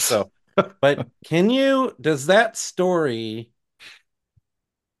 of course. so, but does that story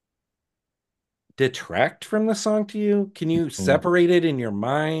detract from the song to you? Can you Mm. separate it in your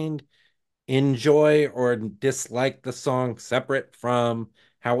mind, enjoy or dislike the song separate from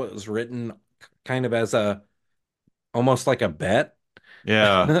how it was written, kind of as a almost like a bet?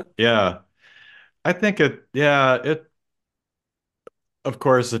 Yeah, yeah. I think of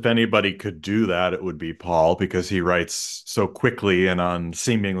course, if anybody could do that, it would be Paul because he writes so quickly and on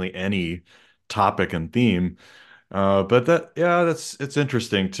seemingly any topic and theme. But it's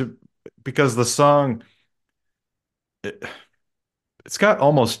interesting to because the song, it, it's got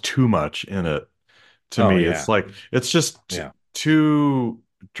almost too much in it to Oh me. It's yeah, like it's just yeah, too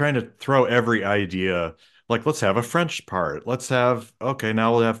trying to throw every idea. Like, let's have a French part. Let's have okay.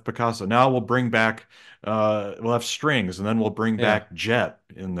 Now we'll have Picasso. Now we'll bring back. We'll have strings, and then we'll bring yeah, back Jet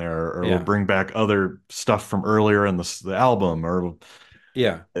in there, or we'll yeah, bring back other stuff from earlier in the album, or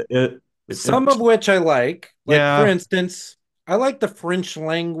yeah. it, Some of which I like. Like for yeah. instance, I like the French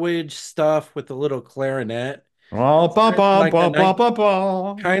language stuff with the little clarinet. Oh, It's ba, kind of ba, like a ba, ba, nice, ba,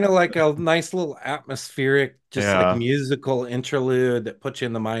 ba. kind of like a nice little atmospheric, just like Yeah, musical interlude that puts you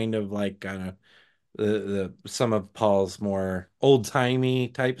in the mind of like the some of Paul's more old-timey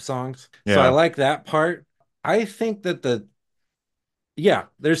type songs. So I yeah. like that part. I think that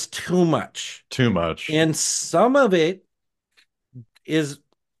there's too much. Too much. And some of it is,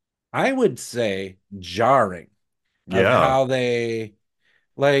 I would say, jarring of Yeah. how they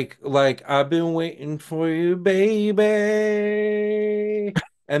like I've been waiting for you, baby.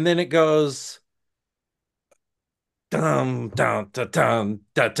 And then it goes dum dum dum dum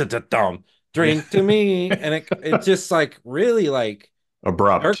dum dum dum dum. Yeah. Drink to me. And it just like really like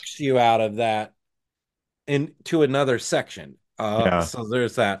Abrupt. jerks you out of that into another section. Yeah. So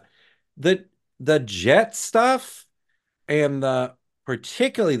there's that. The the jet stuff and the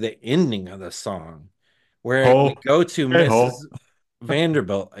particularly the ending of the song where we Ho, go to hey Mrs. ho.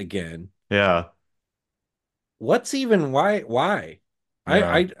 Vanderbilt again. Yeah. What's even why?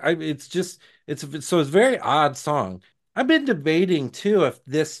 Yeah. It's just it's a very odd song. I've been debating too if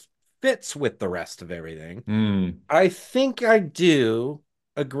this fits with the rest of everything. Mm. I think I do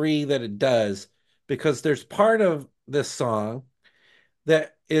agree that it does because there's part of this song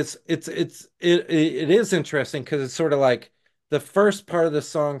that it is interesting because it's sort of like the first part of the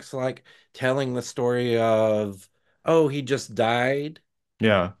song's like telling the story of, oh, he just died,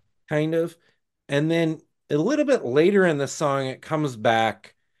 Yeah. kind of, and then a little bit later in the song it comes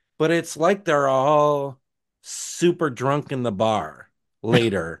back, but it's like they're all super drunk in the bar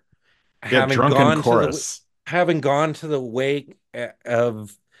later, Yeah. having Drunken gone to chorus. the wake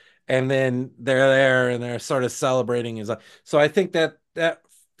of, and then they're there and they're sort of celebrating his life. So I think that that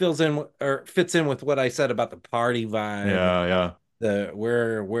fills in or fits in with what I said about the party vibe and Yeah. Yeah. the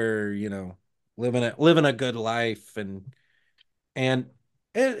we're living a good life, and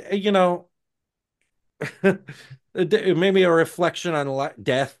it, maybe a reflection on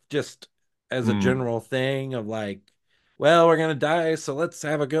death just as a Mm. general thing of like, well, we're gonna die, so let's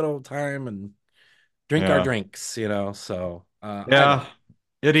have a good old time and drink our Yeah. drinks. So I don't Yeah.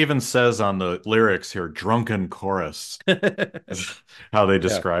 It even says on the lyrics here, drunken chorus, know. is how they Yeah.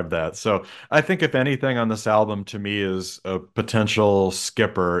 describe that. So I think if anything on this album to me is a potential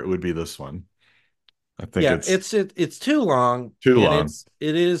skipper, it would be this one. I think Yeah, it's it's too long, too and long.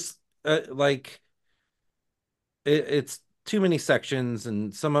 it is like it's too many sections,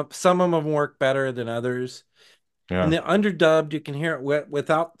 and some of them work better than others. And Yeah. the underdubbed, you can hear it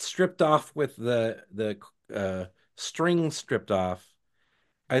without stripped off with the string stripped off.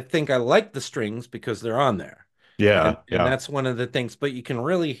 I think I like the strings because they're on there, Yeah. and Yeah. that's one of the things. But you can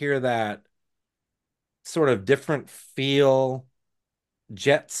really hear that sort of different feel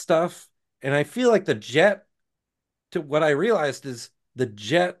jet stuff, and I feel like the jet, to what I realized is the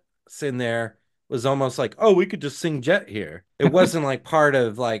Jets in there was almost like, oh, we could just sing Jet here. It wasn't like part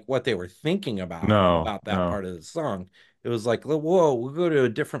of like what they were thinking No, about that no. part of the song. It was like, whoa, we'll go to a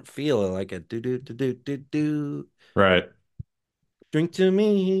different feel, like a do do do do do do. Right. Drink to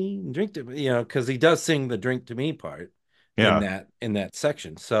me, drink to me, because he does sing the drink to me part Yeah. in that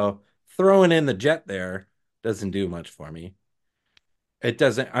section. So throwing in the Jet there doesn't do much for me. It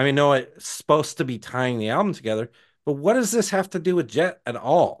doesn't. I mean, no, it's supposed to be tying the album together, but what does this have to do with Jet at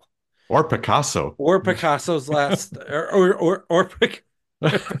all? Or Picasso. or Picasso's last, or Picasso,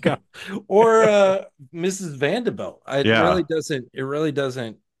 or Mrs. Vanderbilt. Yeah. It really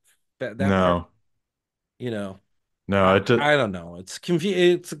doesn't that part, No. you know. No, it did. I don't know. It's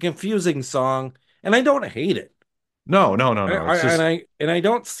a confusing song, and I don't hate it. No, no, no, no. It's just And I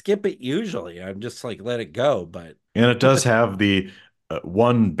don't skip it usually. I'm just like let it go. But and it does have the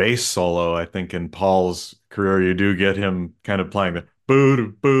one bass solo, I think, in Paul's career. You do get him kind of playing the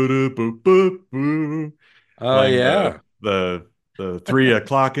boo boo boo boo boo boo, oh playing yeah, the 3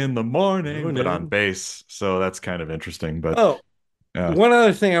 o'clock in the morning, but on morning. bass. So that's kind of interesting. But Oh, yeah, one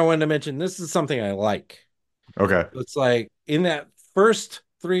other thing I wanted to mention. This is something I like. okay. It's like in that first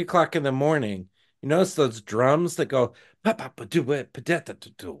 3 o'clock in the morning, you notice those drums that go pa pa pa do it pa da da da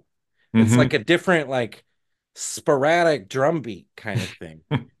do. It's like Hmm. a different like sporadic drum beat kind of thing.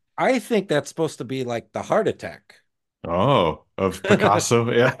 I think that's supposed to be like the heart attack. Oh, of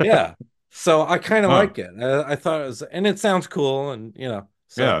Picasso. Yeah. Yeah. So I kind of Huh. like it. I thought it was, and it sounds cool. And,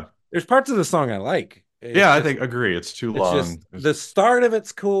 so Yeah. there's parts of the song I like. Yeah, I think agree. It's too It's just long. the start of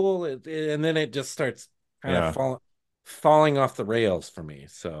it's cool. And then it just starts kind of Yeah. falling off the rails for me.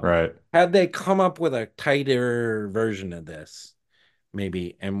 So Right. had they come up with a tighter version of this,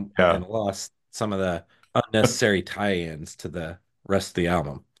 maybe, Yeah. and lost some of the unnecessary tie-ins to the rest of the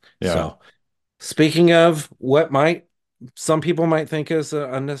album. Yeah. So speaking of what might some people might think is an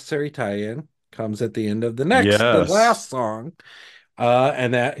unnecessary tie-in, comes at the end of the Yes. last song,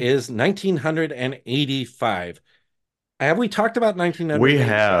 and that is 1985. Have we talked about We 1985?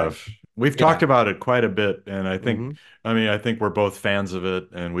 have. We've talked Yeah. about it quite a bit, and Hmm. I mean, I think we're both fans of it,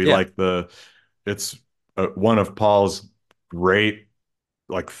 and we Yeah. like it's one of Paul's great,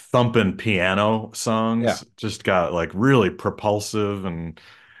 like thumping piano Yeah. songs. Just got like really propulsive, and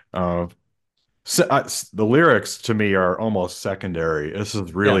uh, the lyrics to me are almost secondary. This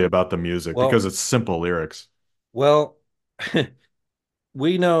is really Yeah. about the music because Well, it's simple lyrics. well,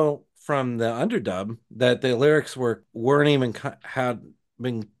 we know from the underdub that the lyrics weren't even had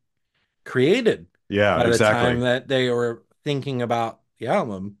been created Yeah, by the time exactly. that they were thinking about the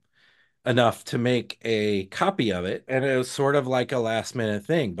album enough to make a copy of it. And it was sort of like a last minute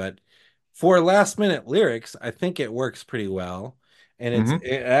thing. But for last minute lyrics, I think it works pretty well. And Hmm.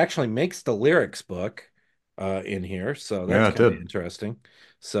 it actually makes the lyrics book in here. So that's Yeah, it kind of did. interesting.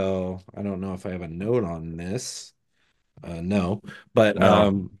 So I don't know if I have a note on this. No, but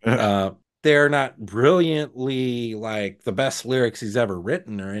No. they're not brilliantly like the best lyrics he's ever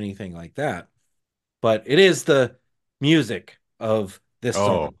written or anything like that. But it is the music of this Oh,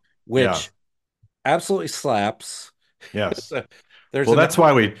 song, yeah. which absolutely slaps. Yes. There's Well, an that's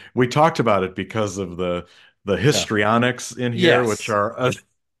why we talked about it because of the yeah, histrionics in here, which yes, are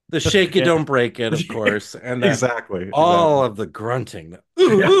the shake it and- don't break it, of course, and the exactly, all exactly. of the grunting,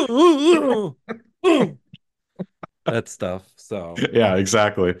 Yeah, that stuff. So yeah,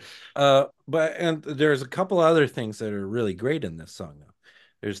 exactly. but and there's a couple other things that are really great in this song though.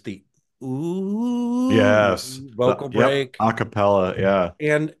 There's the ooh Yes. vocal Yep, break, a cappella. Yeah.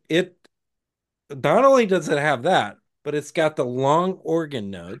 and it not only does it have that, but it's got the long organ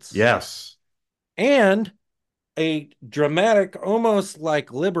notes Yes. and a dramatic, almost like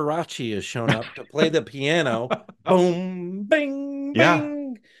Liberace has shown up to play the piano. Boom, bing, Yeah.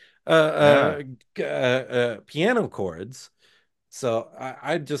 bing, Yeah. piano chords. So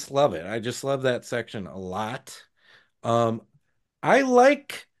I just love it. I just love that section a lot. Um, I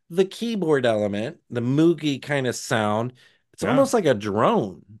like the keyboard element, the moogie kind of sound. It's Yeah. almost like a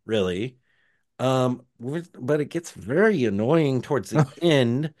drone, really. But it gets very annoying towards the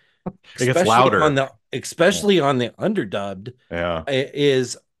end, It gets louder. Yeah. especially on the underdubbed. Yeah. It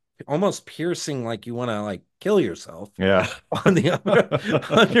is almost piercing, like you want to like kill yourself Yeah. on the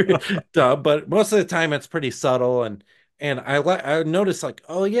underdub. But most of the time, it's pretty subtle, and I noticed like,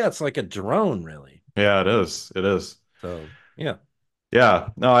 oh yeah, it's like a drone, really. Yeah, it is. It is. So yeah, Yeah,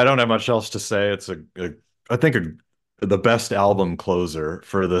 no, I don't have much else to say. I think the best album closer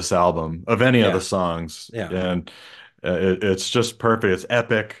for this album of any of the yeah, songs, yeah, and it's just perfect. It's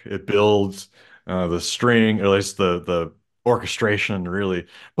epic. It builds the string, or at least the orchestration, really.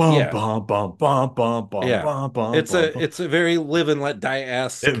 Bum yeah. bum bum bum bum bum Yeah. bum bum bum bum. It's a very live and let It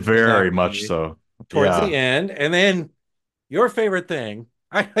die-esque very much exactly so. towards the Yeah, end. And then your favorite thing,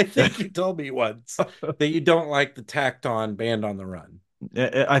 I think you told me once that you don't like the tacked on Band on the Run.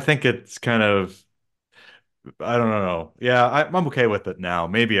 I think it's kind of. I don't know. Yeah, I'm okay with it now.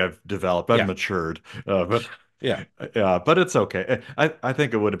 Maybe I've Yeah. matured, but Yeah. yeah, but it's okay. I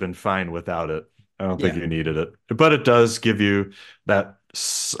think it would have been fine without it. I don't think Yeah. you needed it, but it does give you that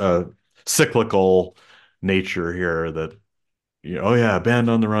cyclical nature here that. Oh yeah, Band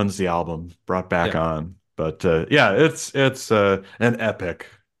on the Run's the album brought back Yeah, on. But yeah, it's an epic,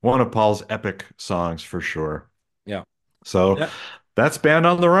 one of Paul's epic songs for sure. yeah. So Yeah. that's Band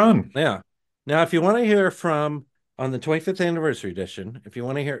on the Run. Yeah. Now, if you want to hear from on the 25th anniversary edition, if you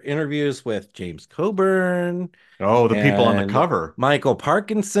want to hear interviews with James Coburn Oh, the people on the and cover. Michael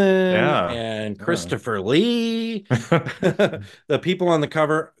Parkinson Yeah. and Yeah. Christopher Lee, the people on the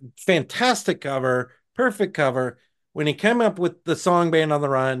cover, fantastic cover, perfect cover. When he came up with the song Band on the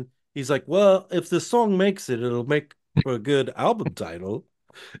Run, he's like, well, if the song makes it, it'll make for a good album title.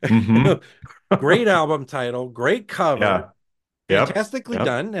 Hmm. Great album title, great cover, Yeah. Yep. fantastically Yep.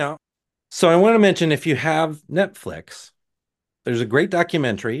 done. Now, so I want to mention if you have Netflix, there's a great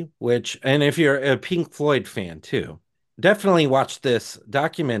documentary, which, and if you're a Pink Floyd fan too, definitely watch this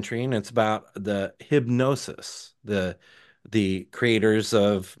documentary. And it's about the Hypnosis, the creators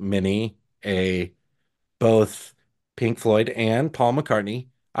of many a both Pink Floyd and Paul McCartney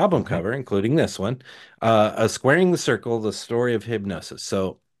album Hmm. cover, including this one, a Squaring the Circle, the story of Hypnosis.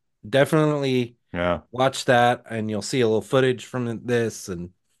 So definitely Yeah. watch that, and you'll see a little footage from this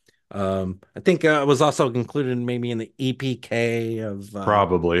and I think it was also included maybe in the EPK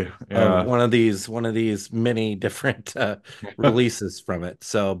Probably. of Yeah. one of these many different releases from it.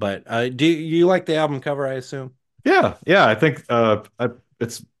 So, but do you like the album cover? I assume. Yeah. Yeah. I think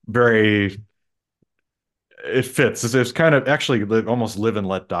it's very it fits. It's kind of actually almost live and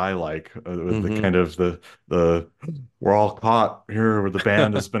let die like with the Hmm. kind of the we're all caught here where the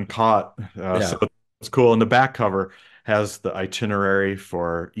band has been caught. So Yeah. it's cool. And the back cover has the itinerary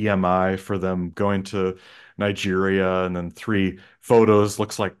for EMI for them going to Nigeria, and then three photos,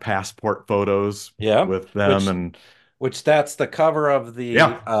 looks like passport photos Yeah. with them. Which And that's the cover of the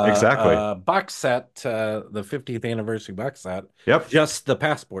yeah, exactly. box set, the 50th anniversary box set, Yep. just the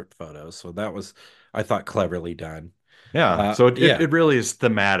passport photos. So that was, I thought, cleverly done. Yeah. So Yeah. it really is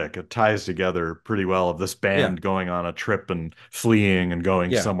thematic. It ties together pretty well of this Yeah. band going on a trip and fleeing and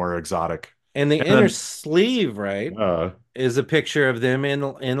going Yeah. somewhere exotic. And the And inner then, sleeve, right, is a picture of them in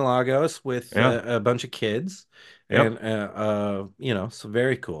Lagos with yeah, a bunch of kids, and yep. so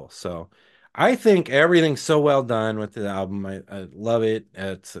very cool. So I think everything's so well done with the album. I love it.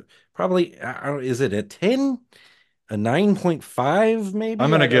 It's probably, I don't, is it a 10, a 9.5 I'm maybe?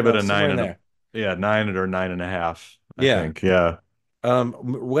 gonna I don't give it know, a somewhere nine in and a there. yeah, nine or nine and a half, I Yeah. think. Yeah.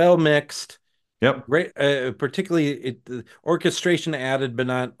 Well mixed. Yep. Great, particularly the orchestration added, but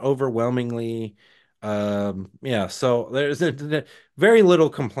not overwhelmingly. Yeah, so there's very little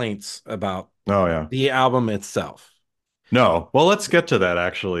complaints about Oh yeah. the album itself. No. Well, let's get to that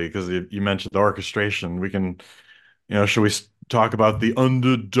actually, because you mentioned the orchestration. We can, should we talk about the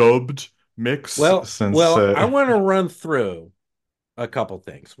underdubbed mix since I want to run through a couple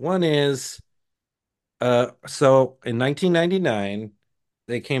things. One is, so in 1999,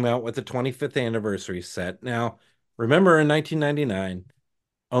 they came out with the 25th anniversary set. Now, remember in 1999,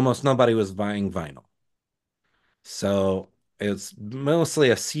 almost nobody was buying vinyl. So it's mostly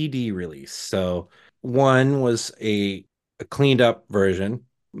a CD release. So one was a cleaned up version,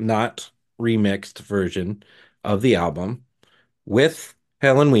 not remixed version of the album with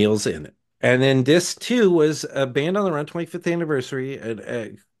Helen Wheels in it. And then disc two was a Band on the Run 25th anniversary,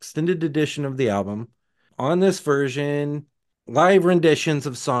 an extended edition of the album. On this version, live renditions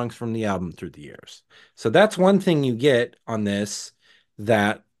of songs from the album through the years. So that's one thing you get on this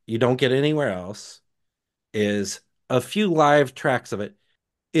that you don't get anywhere else is a few live tracks of it.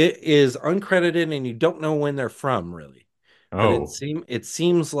 It is uncredited and you don't know when they're from really. But oh it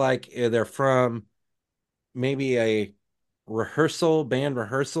seems like they're from maybe a band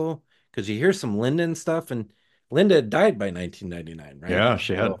rehearsal, because you hear some Linda and stuff, and Linda had died by 1999, right? yeah,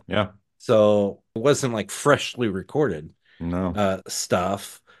 she had, yeah. So it wasn't like freshly recorded No.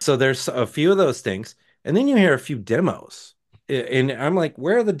 stuff. So there's a few of those things. And then you hear a few demos. And I'm like,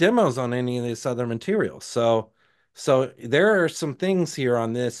 where are the demos on any of this other material? So there are some things here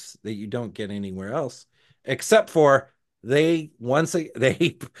on this that you don't get anywhere else, except for they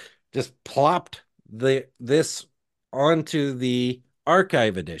just plopped this onto the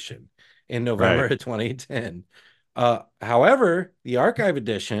archive edition in November Right. of 2010. However, the archive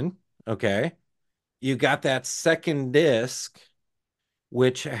edition, okay, you got that second disc,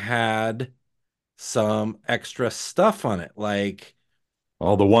 which had some extra stuff on it. Like,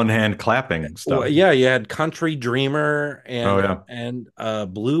 All the one hand clapping well, stuff. yeah, you had Country Dreamer Oh yeah.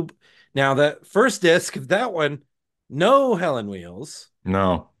 and Blue. Now, that first disc, that one, no Helen Wheels.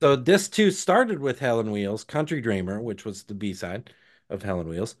 No. So disc two started with Helen Wheels, Country Dreamer, which was the B side of Helen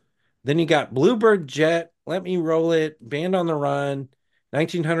Wheels. Then you got Bluebird Jet, Let Me Roll It, Band on the Run,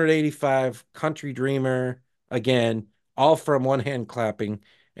 1985, Country Dreamer, again, all from one hand clapping.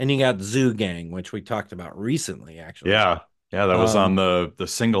 And you got Zoo Gang, which we talked about recently, actually. Yeah. Yeah, that was on Um, the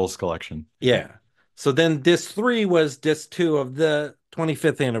singles collection. yeah. So then disc three was disc two of the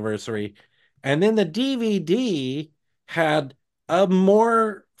 25th anniversary. And then the DVD had a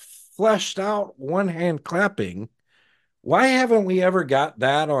more fleshed out one hand clapping. Why haven't we ever got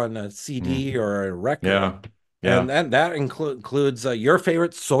that on a Mm. CD or a record? Yeah. And Yeah. that includes your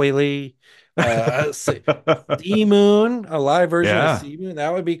favorite Soily, Sea Moon, a live version of Yeah. Sea Moon.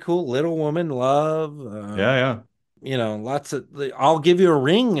 That would be cool. Little Woman, Love. Yeah, yeah. Lots of. I'll give you a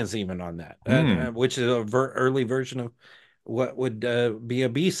ring is even on that, Hmm. which is a early version of what would be a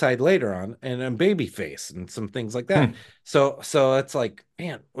B side later on, and a Babyface and some things like that. Hmm. So it's like,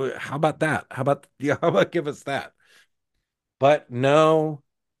 man, how about that? How about yeah? How about give us that? But no,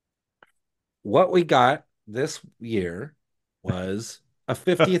 what we got this year was a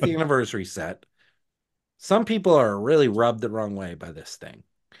 50th anniversary set. Some people are really rubbed the wrong way by this thing.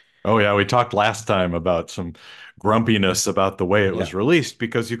 Oh yeah, we talked last time about some grumpiness about the way it Yeah. was released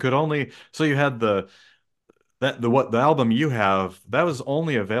because you could only so you had the album you have that was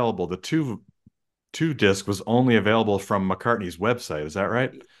only available the two disc was only available from McCartney's website. Is that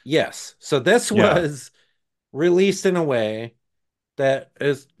right? Yes. So this Yeah. was released in a way that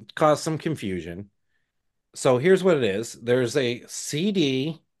has caused some confusion. So here's what it is. There's a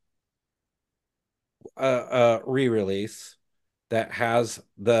CD re-release that has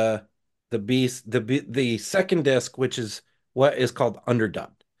the second disc, which is what is called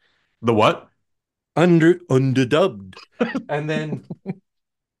underdubbed. The what? Underdubbed. And then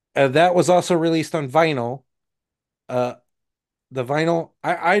that was also released on vinyl. Uh, the vinyl,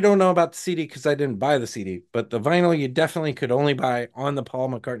 I don't know about the CD because I didn't buy the CD, but the vinyl you definitely could only buy on the Paul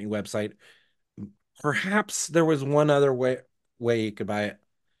McCartney website. Perhaps there was one other way you could buy it,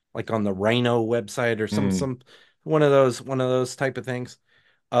 like on the Rhino website or Hmm. some one of those type of things.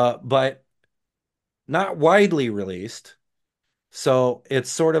 But not widely released. So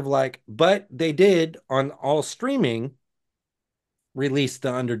it's sort of like, but they did on all streaming release the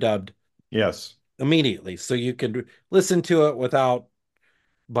underdubbed Yes. immediately. So you could listen to it without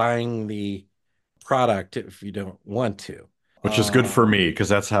buying the product if you don't want to. Which is good for me because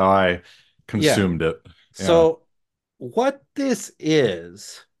that's how I Yeah. consumed it. Yeah. So what this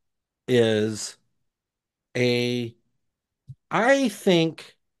is a I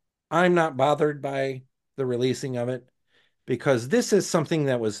think I'm not bothered by the releasing of it because this is something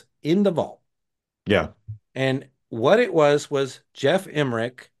that was in the vault. Yeah. And what it was Jeff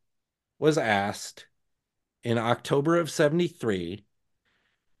Emmerich was asked in October of 73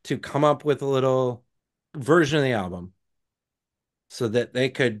 to come up with a little version of the album so that they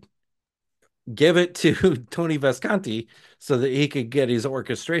could give it to Tony Visconti so that he could get his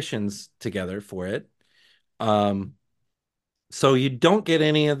orchestrations together for it. Um, so you don't get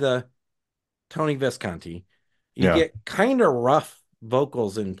any of the Tony Visconti. You Yeah. get kind of rough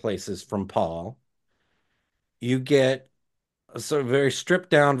vocals in places from Paul. You get sort of very stripped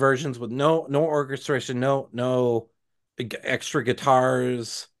down versions with no orchestration, no extra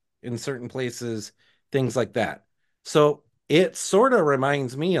guitars in certain places, things like that. So it sort of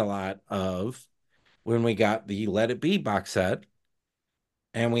reminds me a lot of when we got the Let It Be box set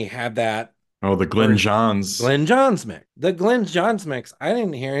and we had that Oh, the Glenn version. Johns. Glenn Johns mix. The Glenn Johns mix, I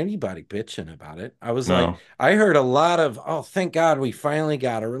didn't hear anybody bitching about it. I was like, No. I heard a lot of, oh, thank God we finally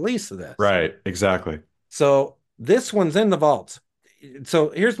got a release of this. Right. Exactly. So this one's in the vaults. So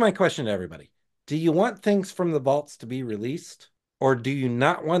here's my question to everybody. Do you want things from the vaults to be released or do you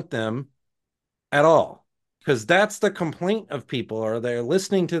not want them at all? Because that's the complaint of people are they're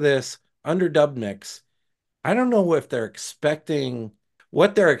listening to this underdubbed mix. I don't know if they're expecting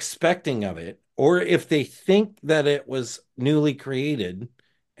what they're expecting of it or if they think that it was newly created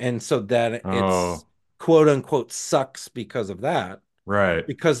and so that it's Oh, quote unquote sucks because of that right.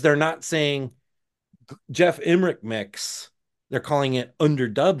 because they're not saying Jeff Emmerich mix. They're calling it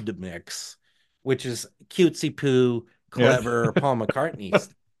underdubbed mix, which is cutesy poo, Yeah. clever Paul McCartney,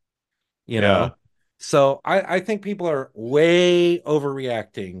 you Yeah. know? So I think people are way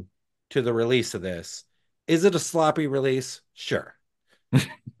overreacting to the release of this. Is it a sloppy release? Sure.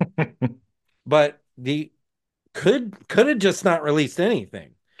 But the could have just not released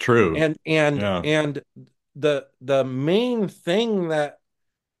anything. True. And Yeah. the main thing that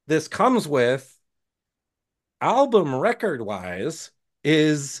this comes with album record wise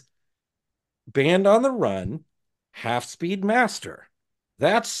is Band on the Run, Half Speed Master.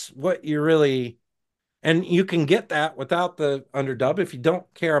 That's what you really, and you can get that without the underdub. If you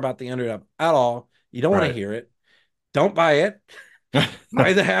don't care about the underdub at all, you don't want to Right. hear it, don't buy it.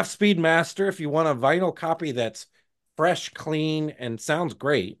 Buy the Half Speed Master if you want a vinyl copy that's fresh, clean, and sounds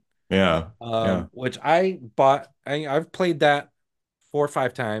great. Yeah. Yeah. Which I bought. I've played that 4 or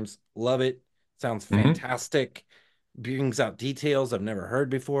 5 times. Love it. Sounds Hmm. fantastic. Brings out details I've never heard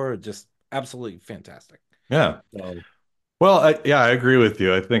before. Just absolutely fantastic. Yeah. So Well, yeah, I agree with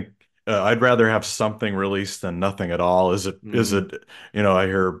you. I think I'd rather have something released than nothing at all. Is mhm. it, I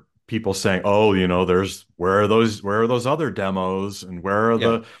hear people saying, "Oh, there's where are those other demos and where are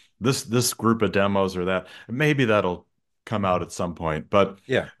Yeah, this group of demos or that." Maybe that'll come out at some point. But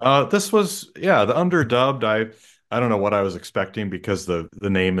yeah, this was, yeah, the underdubbed. I don't know what I was expecting because the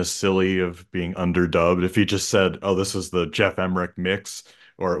name is silly of being underdubbed. If he just said, "Oh, this is the Jeff Emmerich mix,"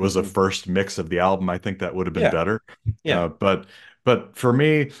 or it was a mhm. first mix of the album, I think that would have been Yeah, better. yeah, But for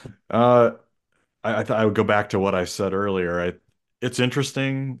me, uh, I would go back to what I said earlier. It's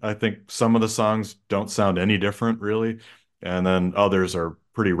interesting. I think some of the songs don't sound any different, really, and then others are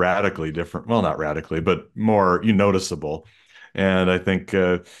pretty radically different. Well, not radically, but more noticeable. And I think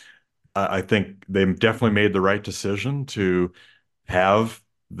they definitely made the right decision to have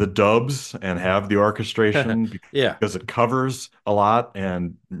the dubs and have the orchestration yeah, because it covers a lot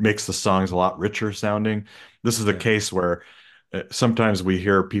and makes the songs a lot richer sounding. This is a yeah, case where sometimes we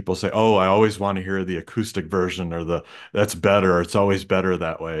hear people say, "Oh, I always want to hear the acoustic version or the that's better. Or it's always better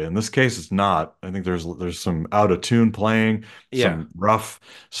that way." In this case, it's not. I think there's some out of tune playing, yeah, some rough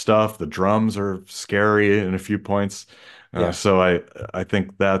stuff. The drums are scary in a few points. yeah, So I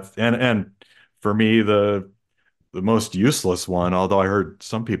think that and for me the most useless one, although I heard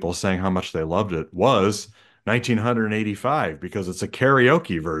some people saying how much they loved it, was 1985 because it's a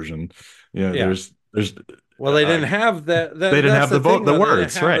karaoke version. yeah. There's Well, they I didn't have that. they didn't That's have the thing, the though. They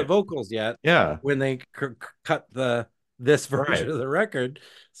didn't words, have the right? vocals yet Yeah, when they cut this version right. of the record.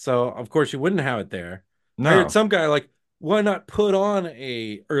 So of course you wouldn't have it there. I heard No. some guy like, why not put on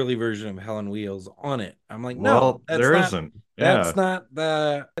a early version of Hell on Wheels on it? I'm like, no, Well, there isn't. that's Yeah. not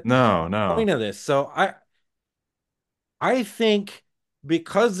the No, point no. of this. So I think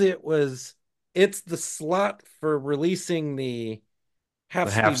because it's the slot for releasing the half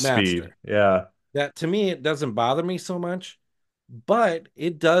The half speed speed. master. Yeah. That to me it doesn't bother me so much, but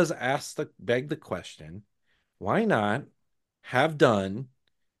it does beg the question, why not have done.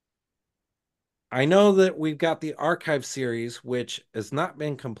 I know that we've got the archive series, which has not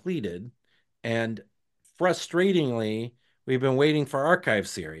been completed, and frustratingly, we've been waiting for archive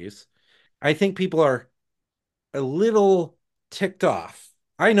series. I think people are a little ticked off.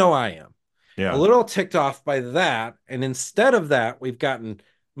 I know I am a Yeah. little ticked off by that. And instead of that, we've gotten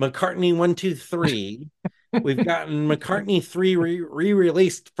McCartney 1, 2, 3. We've gotten McCartney 3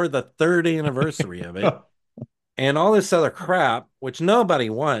 re-released for the third anniversary of it, and all this other crap, which nobody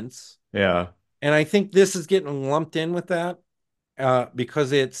wants. Yeah. And I think this is getting lumped in with that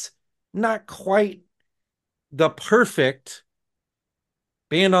because it's not quite the perfect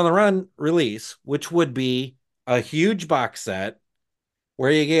Band on the Run release, which would be a huge box set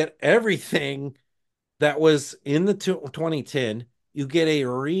where you get everything that was in the 2010. You get a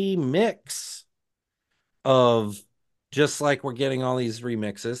remix of, just like we're getting all these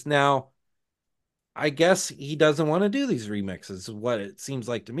remixes. Now, I guess he doesn't want to do these remixes, is what it seems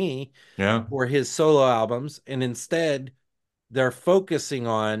like to me, Yeah. for his solo albums. And instead, they're focusing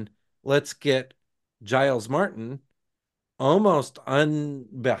on, let's get Giles Martin almost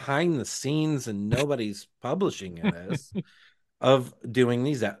behind the scenes and nobody's publishing in this, of doing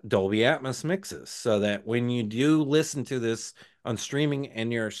these Dolby Atmos mixes, so that when you do listen to this on streaming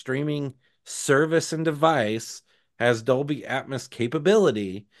and your streaming service and device has Dolby Atmos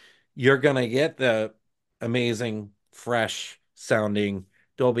capability, you're going to get the amazing, fresh sounding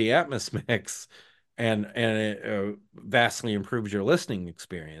Dolby Atmos mix, and it vastly improves your listening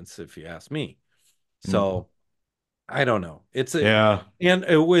experience, if you ask me. Mm. So I don't know. It's a Yeah. and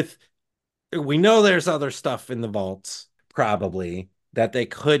with we know there's other stuff in the vaults probably that they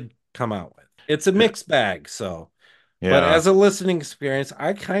could come out with. It's a Yeah. mixed bag, so. But Yeah. as a listening experience,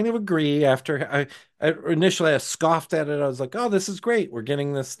 I kind of agree. After I initially I scoffed at it, I was like, "Oh, this is great. We're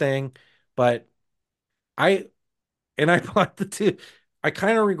getting this thing." But I I bought the two. I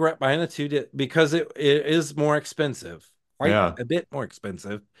kind of regret buying the two because it is more expensive, quite Yeah. a bit more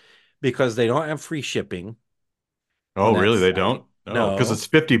expensive, because they don't have free shipping on Oh, that really? They site. don't? Oh, because No, it's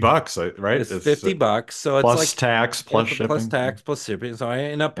 $50, right? it's It's $50. So it's plus like tax, plus plus shipping. tax plus shipping. So I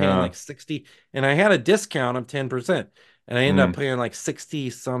end up paying Yeah. like 60, and I had a discount of 10%. And I end up Mm. paying like 60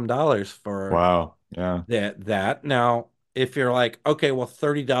 some dollars for Wow. Yeah. that. Now, if you're like, okay, well,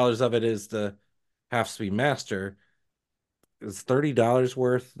 $30 of it is the half speed master, is $30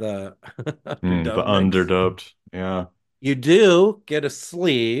 worth the The underdub mix? underdubbed. Yeah. You do get a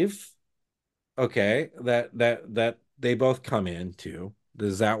sleeve. Okay, that they both come in too.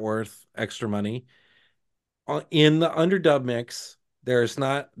 Is that worth extra money? In the underdub mix, there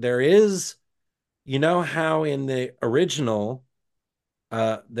is, you know how in the original,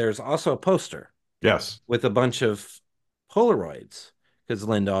 there's also a poster Yes. with a bunch of Polaroids because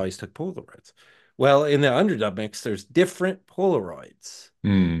Linda always took Polaroids. Well, in the underdub mix, there's different Polaroids.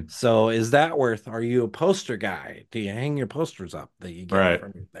 Hmm. So is that worth? Are you a poster guy? Do you hang your posters up that you get Right.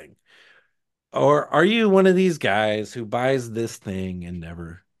 from your thing? Or are you one of these guys who buys this thing and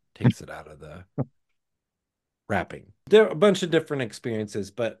never takes it out of the wrapping? There are a bunch of different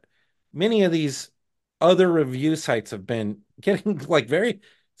experiences, but many of these other review sites have been getting like very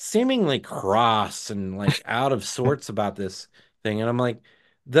seemingly cross and like out of sorts about this thing. And I'm like,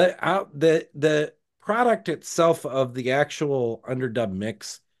 the product itself of the actual underdub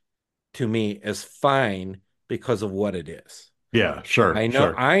mix to me is fine because of what it is. Yeah, sure,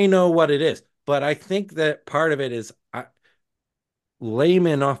 sure. I know what it is, but I think that part of it is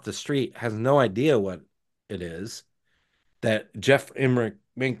layman off the street has no idea what it is that Jeff Emmerich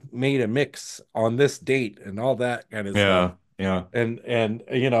made a mix on this date and all that kind of stuff. Yeah, yeah, And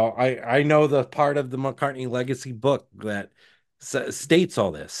you know, I know the part of the McCartney legacy book that states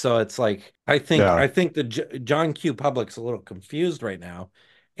all this. So it's like I yeah, think the John Q public's a little confused right now,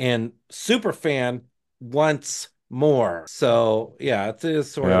 and Superfan wants more. So yeah, it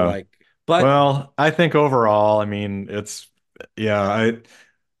is sort of yeah. like, but Well, I think overall, I mean, yeah,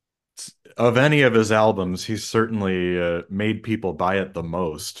 of any of his albums, he's certainly made people buy it the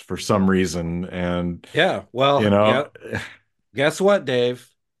most for some reason. And, yeah, you well, yeah. know, Guess what, Dave?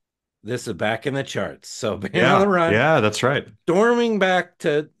 This is back in the charts. So Band on the yeah, Run yeah, that's right. storming back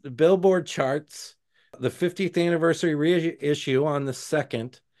to the Billboard charts. The 50th anniversary reissue on the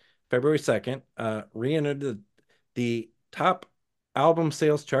 2nd, February 2nd, re-entered the top album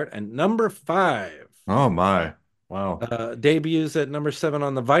sales chart at number 5. Oh my. Wow. Debuts at number 7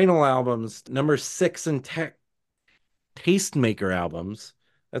 on the vinyl albums, number 6 in Tastemaker albums.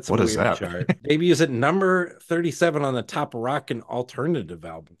 That's a What is weird that? chart. Debuts at number 37 on the top rock and alternative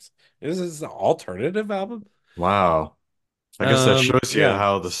albums. Is this an alternative album? Wow. I guess that shows you Yeah.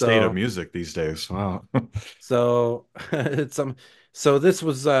 how the state of music these days. Wow. So it's so this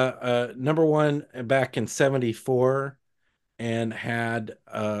was number one back in 74 and had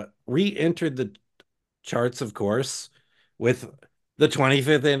re-entered the charts, of course, with the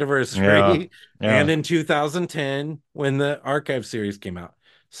 25th Yeah. anniversary and Yeah. in 2010 when the archive series came out.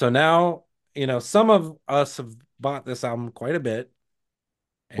 So now, you know, some of us have bought this album quite a bit.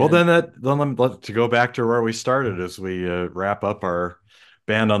 Well, And to go back to where we started as we wrap up our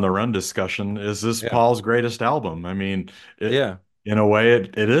Band on the Run discussion, is this yeah, Paul's greatest album? I mean, yeah, in a way,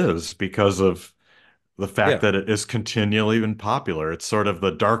 it is because of the fact yeah. that it is continually been popular. It's sort of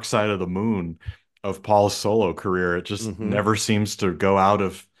the dark side of the moon of Paul's solo career. It just Hmm. never seems to go out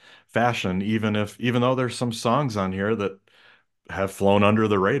of fashion, even though there's some songs on here that have flown under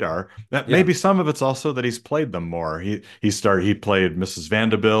the radar. That Yeah. maybe some of it's also that he's played them more. He played Mrs.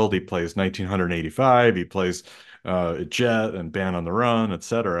 Vanderbilt, he plays 1985, he plays Jet and Band on the Run,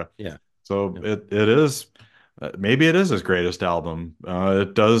 etc. Yeah. So Yeah. it is maybe it is his greatest album.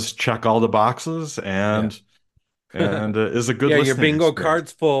 It does check all the boxes Yeah. and is a good Yeah, your listening bingo experience.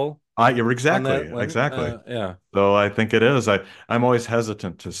 card's full Yeah, on exactly, that one. exactly. Yeah. So I think it is. I'm always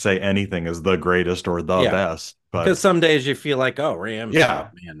hesitant to say anything is the greatest or the Yeah. best, Because but some days you feel like, oh, Ram's, yeah,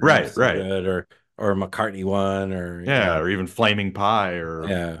 man, Ram's right, so right. good, or McCartney one, or Yeah, or even Flaming Pie or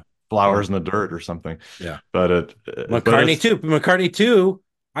yeah, Flowers or in the Dirt or something. yeah, But McCartney it's two, McCartney two.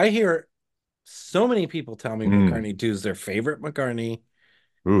 I hear so many people tell me mm, McCartney two is their favorite McCartney,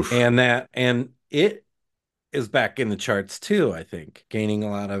 oof. and it is back in the charts too. I think gaining a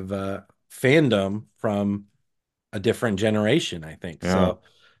lot of fandom from a different generation, I think. Yeah,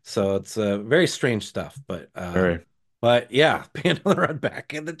 So it's very strange stuff, very. but yeah, Band on the Run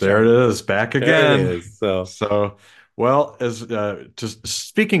back in the There chart. it is, back There it again. is. So So, well, as just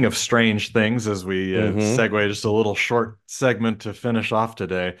speaking of strange things, as we mm-hmm. segue just a little short segment to finish off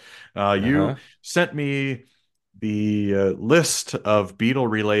today, you Uh-huh. sent me the list of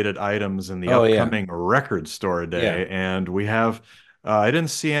Beatle-related items in the Oh yeah. upcoming record store Yeah. day, and we have I didn't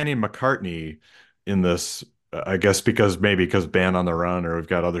see any McCartney in this. I guess because Band on the Run, or we've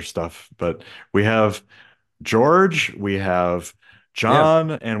got other stuff, but we have George, we have Yeah.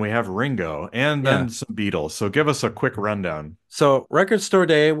 John, and we have Ringo, and Yeah. then some Beatles. So give us a quick rundown. So Record Store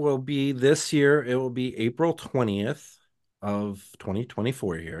Day will be this year. It will be April 20th of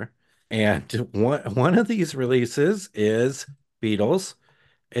 2024 here. And one of these releases is Beatles.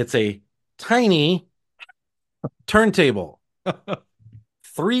 It's a tiny turntable,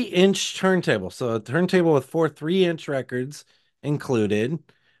 3-inch turntable. So a turntable with four 3-inch records included,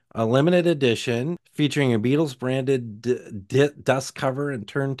 a limited edition featuring a Beatles branded dust cover and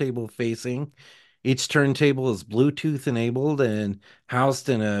turntable facing. Each turntable is Bluetooth enabled and housed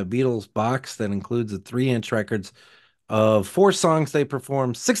in a Beatles box that includes the 3-inch records of four songs they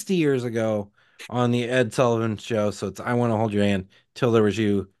performed 60 years ago on the Ed Sullivan Show. So it's I Want to Hold Your Hand, Till There Was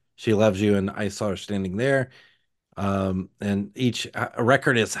You, She Loves You, and I Saw Her Standing There. And each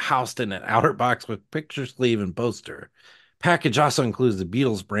record is housed in an outer box with picture sleeve and poster. Package also includes the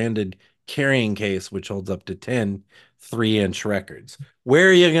Beatles branded carrying case, which holds up to 10 3-inch records. Where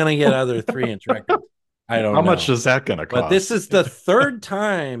are you going to get other 3-inch records? I How don't much know. is that going to But this cost? is the third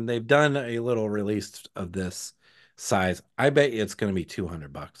time they've done a little release of this size. I bet you it's going to be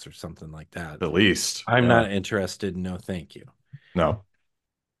 $200 or something like that. At least. I'm Yeah. not interested. No, thank you. No.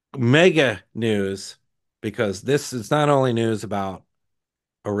 Mega news, because this is not only news about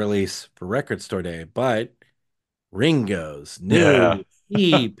a release for Record Store Day, but Ringo's Yeah. new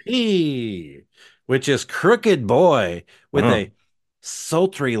EP, which is Crooked Boy with Oh. a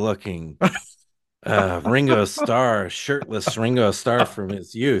sultry looking Ringo Starr, shirtless Ringo Starr from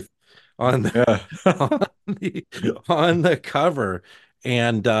his youth on the Yeah. on the cover.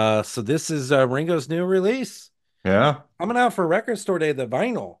 And so this is Ringo's new release Yeah. coming out for Record Store Day. The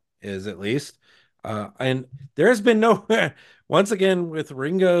vinyl is at least, and there's been no. Once again, with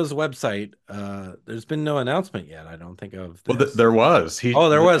Ringo's website, there's been no announcement yet. I don't think of Well, this. there was Oh,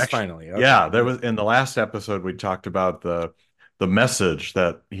 there was actually, finally. Okay. yeah, there was in the last episode we talked about the message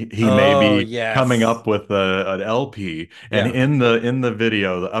that he may Oh, be coming yes. up with an LP, and Yeah. in the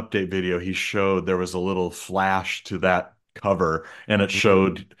video, the update video, he showed there was a little flash to that cover, and it Mhm.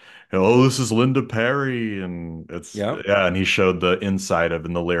 showed, oh, this is Linda Perry, and it's Yep. yeah, and he showed the inside of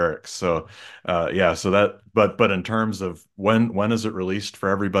in the lyrics. So, yeah, so that, but in terms of when is it released for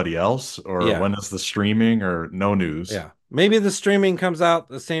everybody else, or Yeah. when is the streaming, or no news? Yeah. Maybe the streaming comes out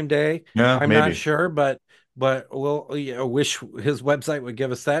the same day. Yeah, I'm not maybe. sure, but we'll yeah, wish his website would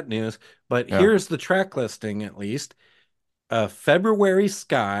give us that news. But Yeah. here's the track listing at least. February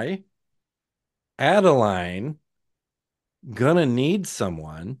Sky, Adeline, Gonna Need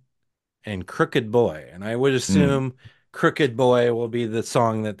Someone, and Crooked Boy. And I would Mm. assume Crooked Boy will be the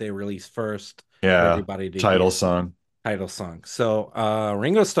song that they release first for Yeah. everybody to Title hear. song. Title song. So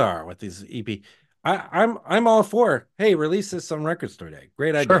Ringo Starr with his EP. I'm all for, hey, release this on Record Store Day.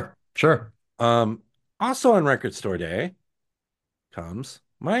 Great idea. Sure. Sure. Um, Also on Record Store Day comes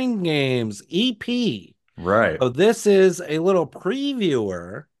Mind Games EP. Right. So this is a little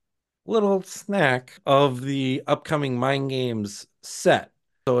previewer, little snack of the upcoming Mind Games set.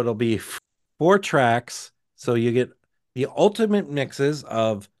 So it'll be four tracks. So you get the ultimate mixes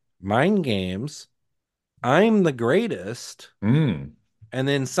of Mind Games, I'm the Greatest, Mm. and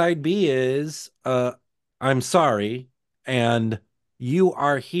then side B is I'm Sorry and You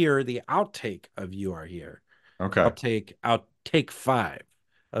Are Here, the outtake of You Are Here. Okay. Outtake 5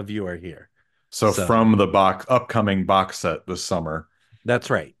 of You Are Here. So So from the upcoming box set this summer. that's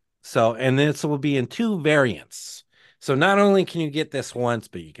right. So and this will be in two variants. So not only can you get this once,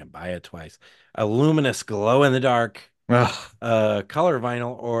 but you can buy it twice. A luminous glow in the dark Ugh. color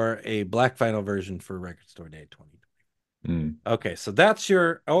vinyl or a black vinyl version for Record Store Day 2020. Mm. Okay, so that's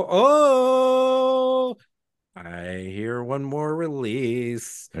your oh, I hear one more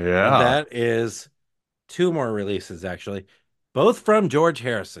release, and Yeah. that is two more releases actually, both from George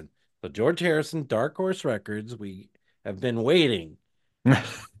Harrison. So George Harrison, Dark Horse Records. We have been waiting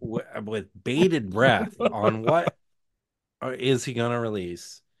with bated breath on what is he going to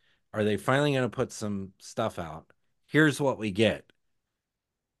release? Are they finally going to put some stuff out? Here's what we get: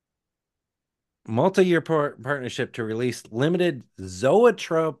 multi-year partnership to release limited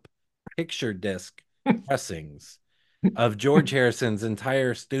zoetrope picture disc pressings of George Harrison's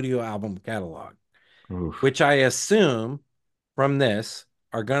entire studio album catalog, Oof. which I assume from this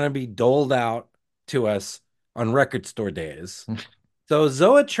are going to be doled out to us on record store days. So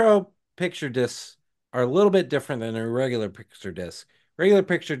zoetrope picture discs are a little bit different than a regular picture disc. Regular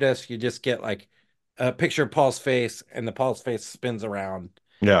picture disc, you just get like a picture of Paul's face, and the Paul's face spins around,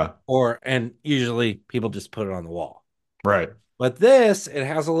 Yeah. and usually people just put it on the wall. Right. But this, it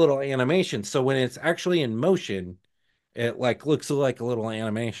has a little animation. So when it's actually in motion, it like looks like a little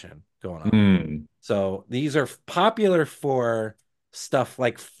animation going on. Mm. So these are popular for stuff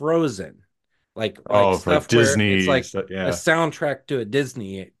like Frozen, like Oh, for like stuff where it's Disney. like So, a yeah. soundtrack to a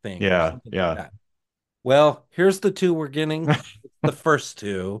Disney thing or Yeah. something like Yeah. that. Well, here's the two we're getting. It's the first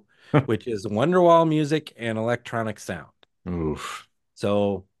two, which is Wonderwall music and electronic sound. Oof.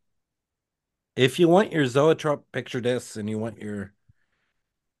 So if you want your Zoetrope picture discs and you want your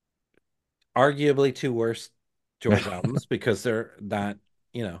arguably two worst George albums because they're not,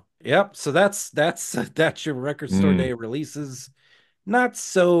 Yep. So that's that's your record store Mm. day releases. Not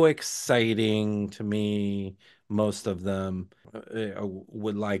so exciting to me. Most of them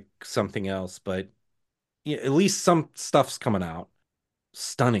would like something else, but yeah, at least some stuff's coming out.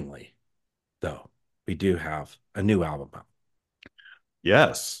 Stunningly, though, we do have a new album out.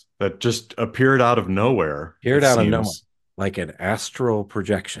 Yes, that just appeared out of nowhere, Appeared it out of nowhere, seems. like an astral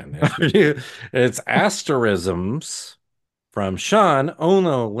projection. It's asterisms from Sean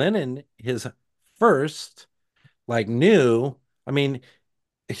Ono Lennon, his first like new. I mean,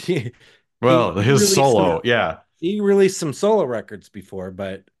 he Well, he his released some solo, yeah, solo records before,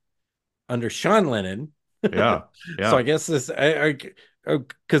 but under Sean Lennon. yeah, So I yeah, guess this,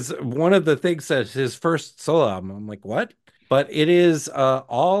 because one of the things says his first solo album. I'm like, what? But it is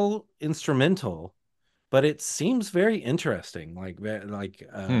all instrumental, but it seems very interesting.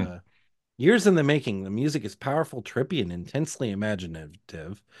 hmm. Years in the making, the music is powerful, trippy, and intensely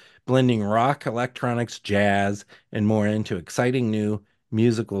imaginative, blending rock, electronics, jazz, and more into exciting new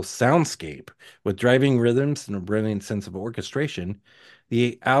musical soundscape with driving rhythms and a brilliant sense of orchestration.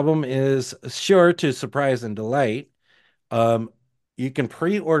 The album is sure to surprise and delight. Um, you can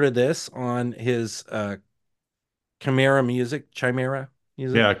pre-order this on his Chimera Yeah, Music,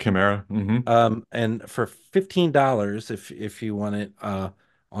 Chimera. and for $15 if you want it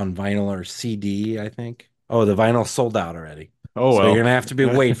on vinyl or CD, I think. Oh, the vinyl sold out already. Oh So you're well. gonna have to be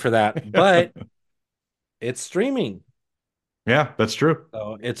wait for that. But it's streaming. Yeah, that's true.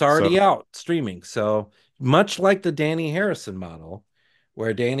 So it's So already out streaming. So much like the Danny Harrison model,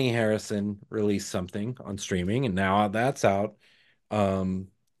 where Danny Harrison released something on streaming and now that's out um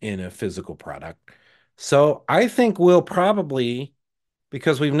in a physical product. So I think we'll probably,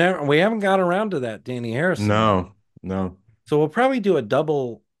 because we haven't got around to that Danny Harrison yet. no, no. So we'll probably do a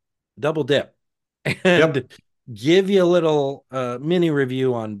double dip Yep. and give you a little mini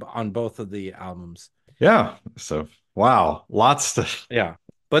review on both of the albums. Yeah. So wow, lots to Yeah.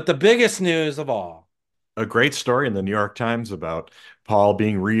 But the biggest news of all. a great story in the New York Times about Paul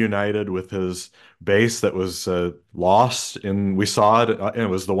being reunited with his bass that was lost, and we saw it, and it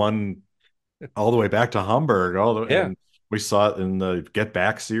was the one all the way back to Hamburg, Yeah. and we saw it in the Get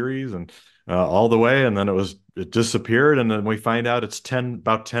Back series, and all the way, and then it disappeared, and then we find out it's 10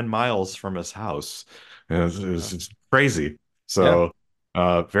 miles from his house. And Yeah. it's crazy. Yeah. So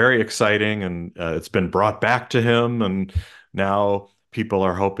very exciting, and it's been brought back to him, and now people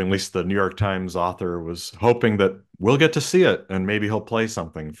are hoping, at least the New York Times author was hoping that we'll get to see it, and maybe he'll play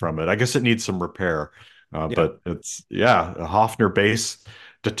something from it. I guess it needs some repair, Yeah. but it's yeah, a Hofner bass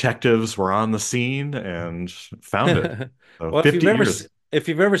detectives were on the scene and found it. So Well, 50 years. if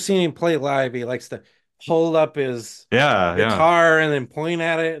you've ever seen him play live, he likes to hold up his Yeah, yeah. guitar and then point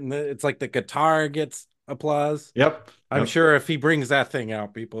at it, and it's like the guitar gets applause. Yep, I'm yep. sure if he brings that thing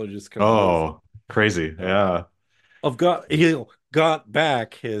out, people are just gonna lose it. Oh, crazy. So Yeah. I've got he got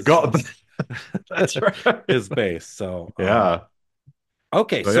back Go. That's right. his bass. So Yeah.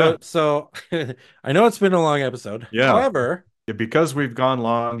 okay, So yeah. so I know it's been a long episode. Yeah. However, Because we've gone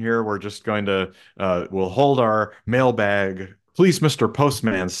long here, we're just going to we'll hold our mailbag, please, Mr.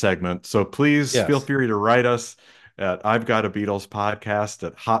 Postman segment. So please feel yes. free to write us at I've Got a Beatles podcast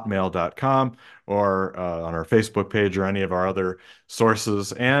at hotmail.com or on our Facebook page or any of our other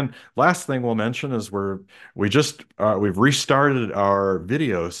sources. And last thing we'll mention is we've restarted our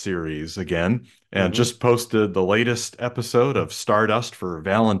video series again and Hmm. just posted the latest episode of Stardust for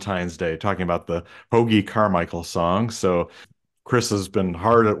Valentine's Day, talking about the Hoagie Carmichael song. So Chris has been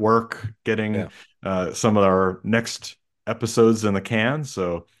hard at work getting Yeah. some of our next episodes in the can.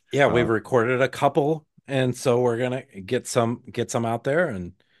 So, Yeah, we've uh, recorded a couple, and so we're gonna get some out there,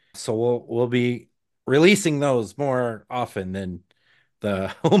 and so we'll be releasing those more often than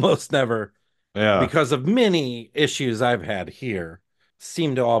the almost never, yeah, because of many issues I've had here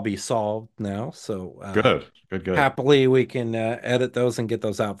seem to all be solved now. So good, good, good. happily we can edit those and get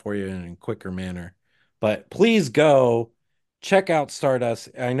those out for you in a quicker manner. But please go check out Stardust.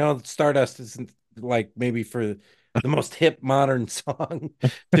 I know that Stardust isn't like maybe for the most hip modern song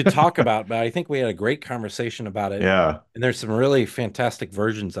to talk about, but I think we had a great conversation about it. Yeah, And there's some really fantastic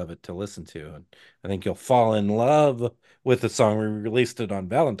versions of it to listen to. And I think you'll fall in love with the song. We released it on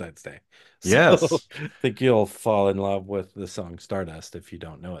Valentine's Day. So yes. I think you'll fall in love with the song Stardust if you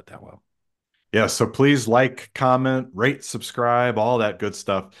don't know it that well. Yeah, so please like, comment, rate, subscribe, all that good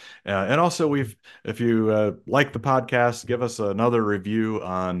stuff. And also, if you like the podcast, give us another review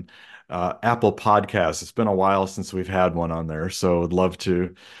on Apple Podcasts. It's been a while since we've had one on there, so would love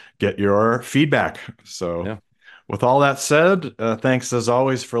to get your feedback. So, Yeah. With all that said, thanks as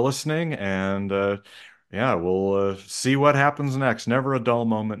always for listening, and yeah, we'll see what happens next. Never a dull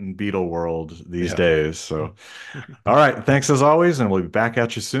moment in Beetle world these Yeah. days. So, all right, thanks as always, and we'll be back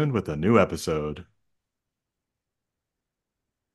at you soon with a new episode.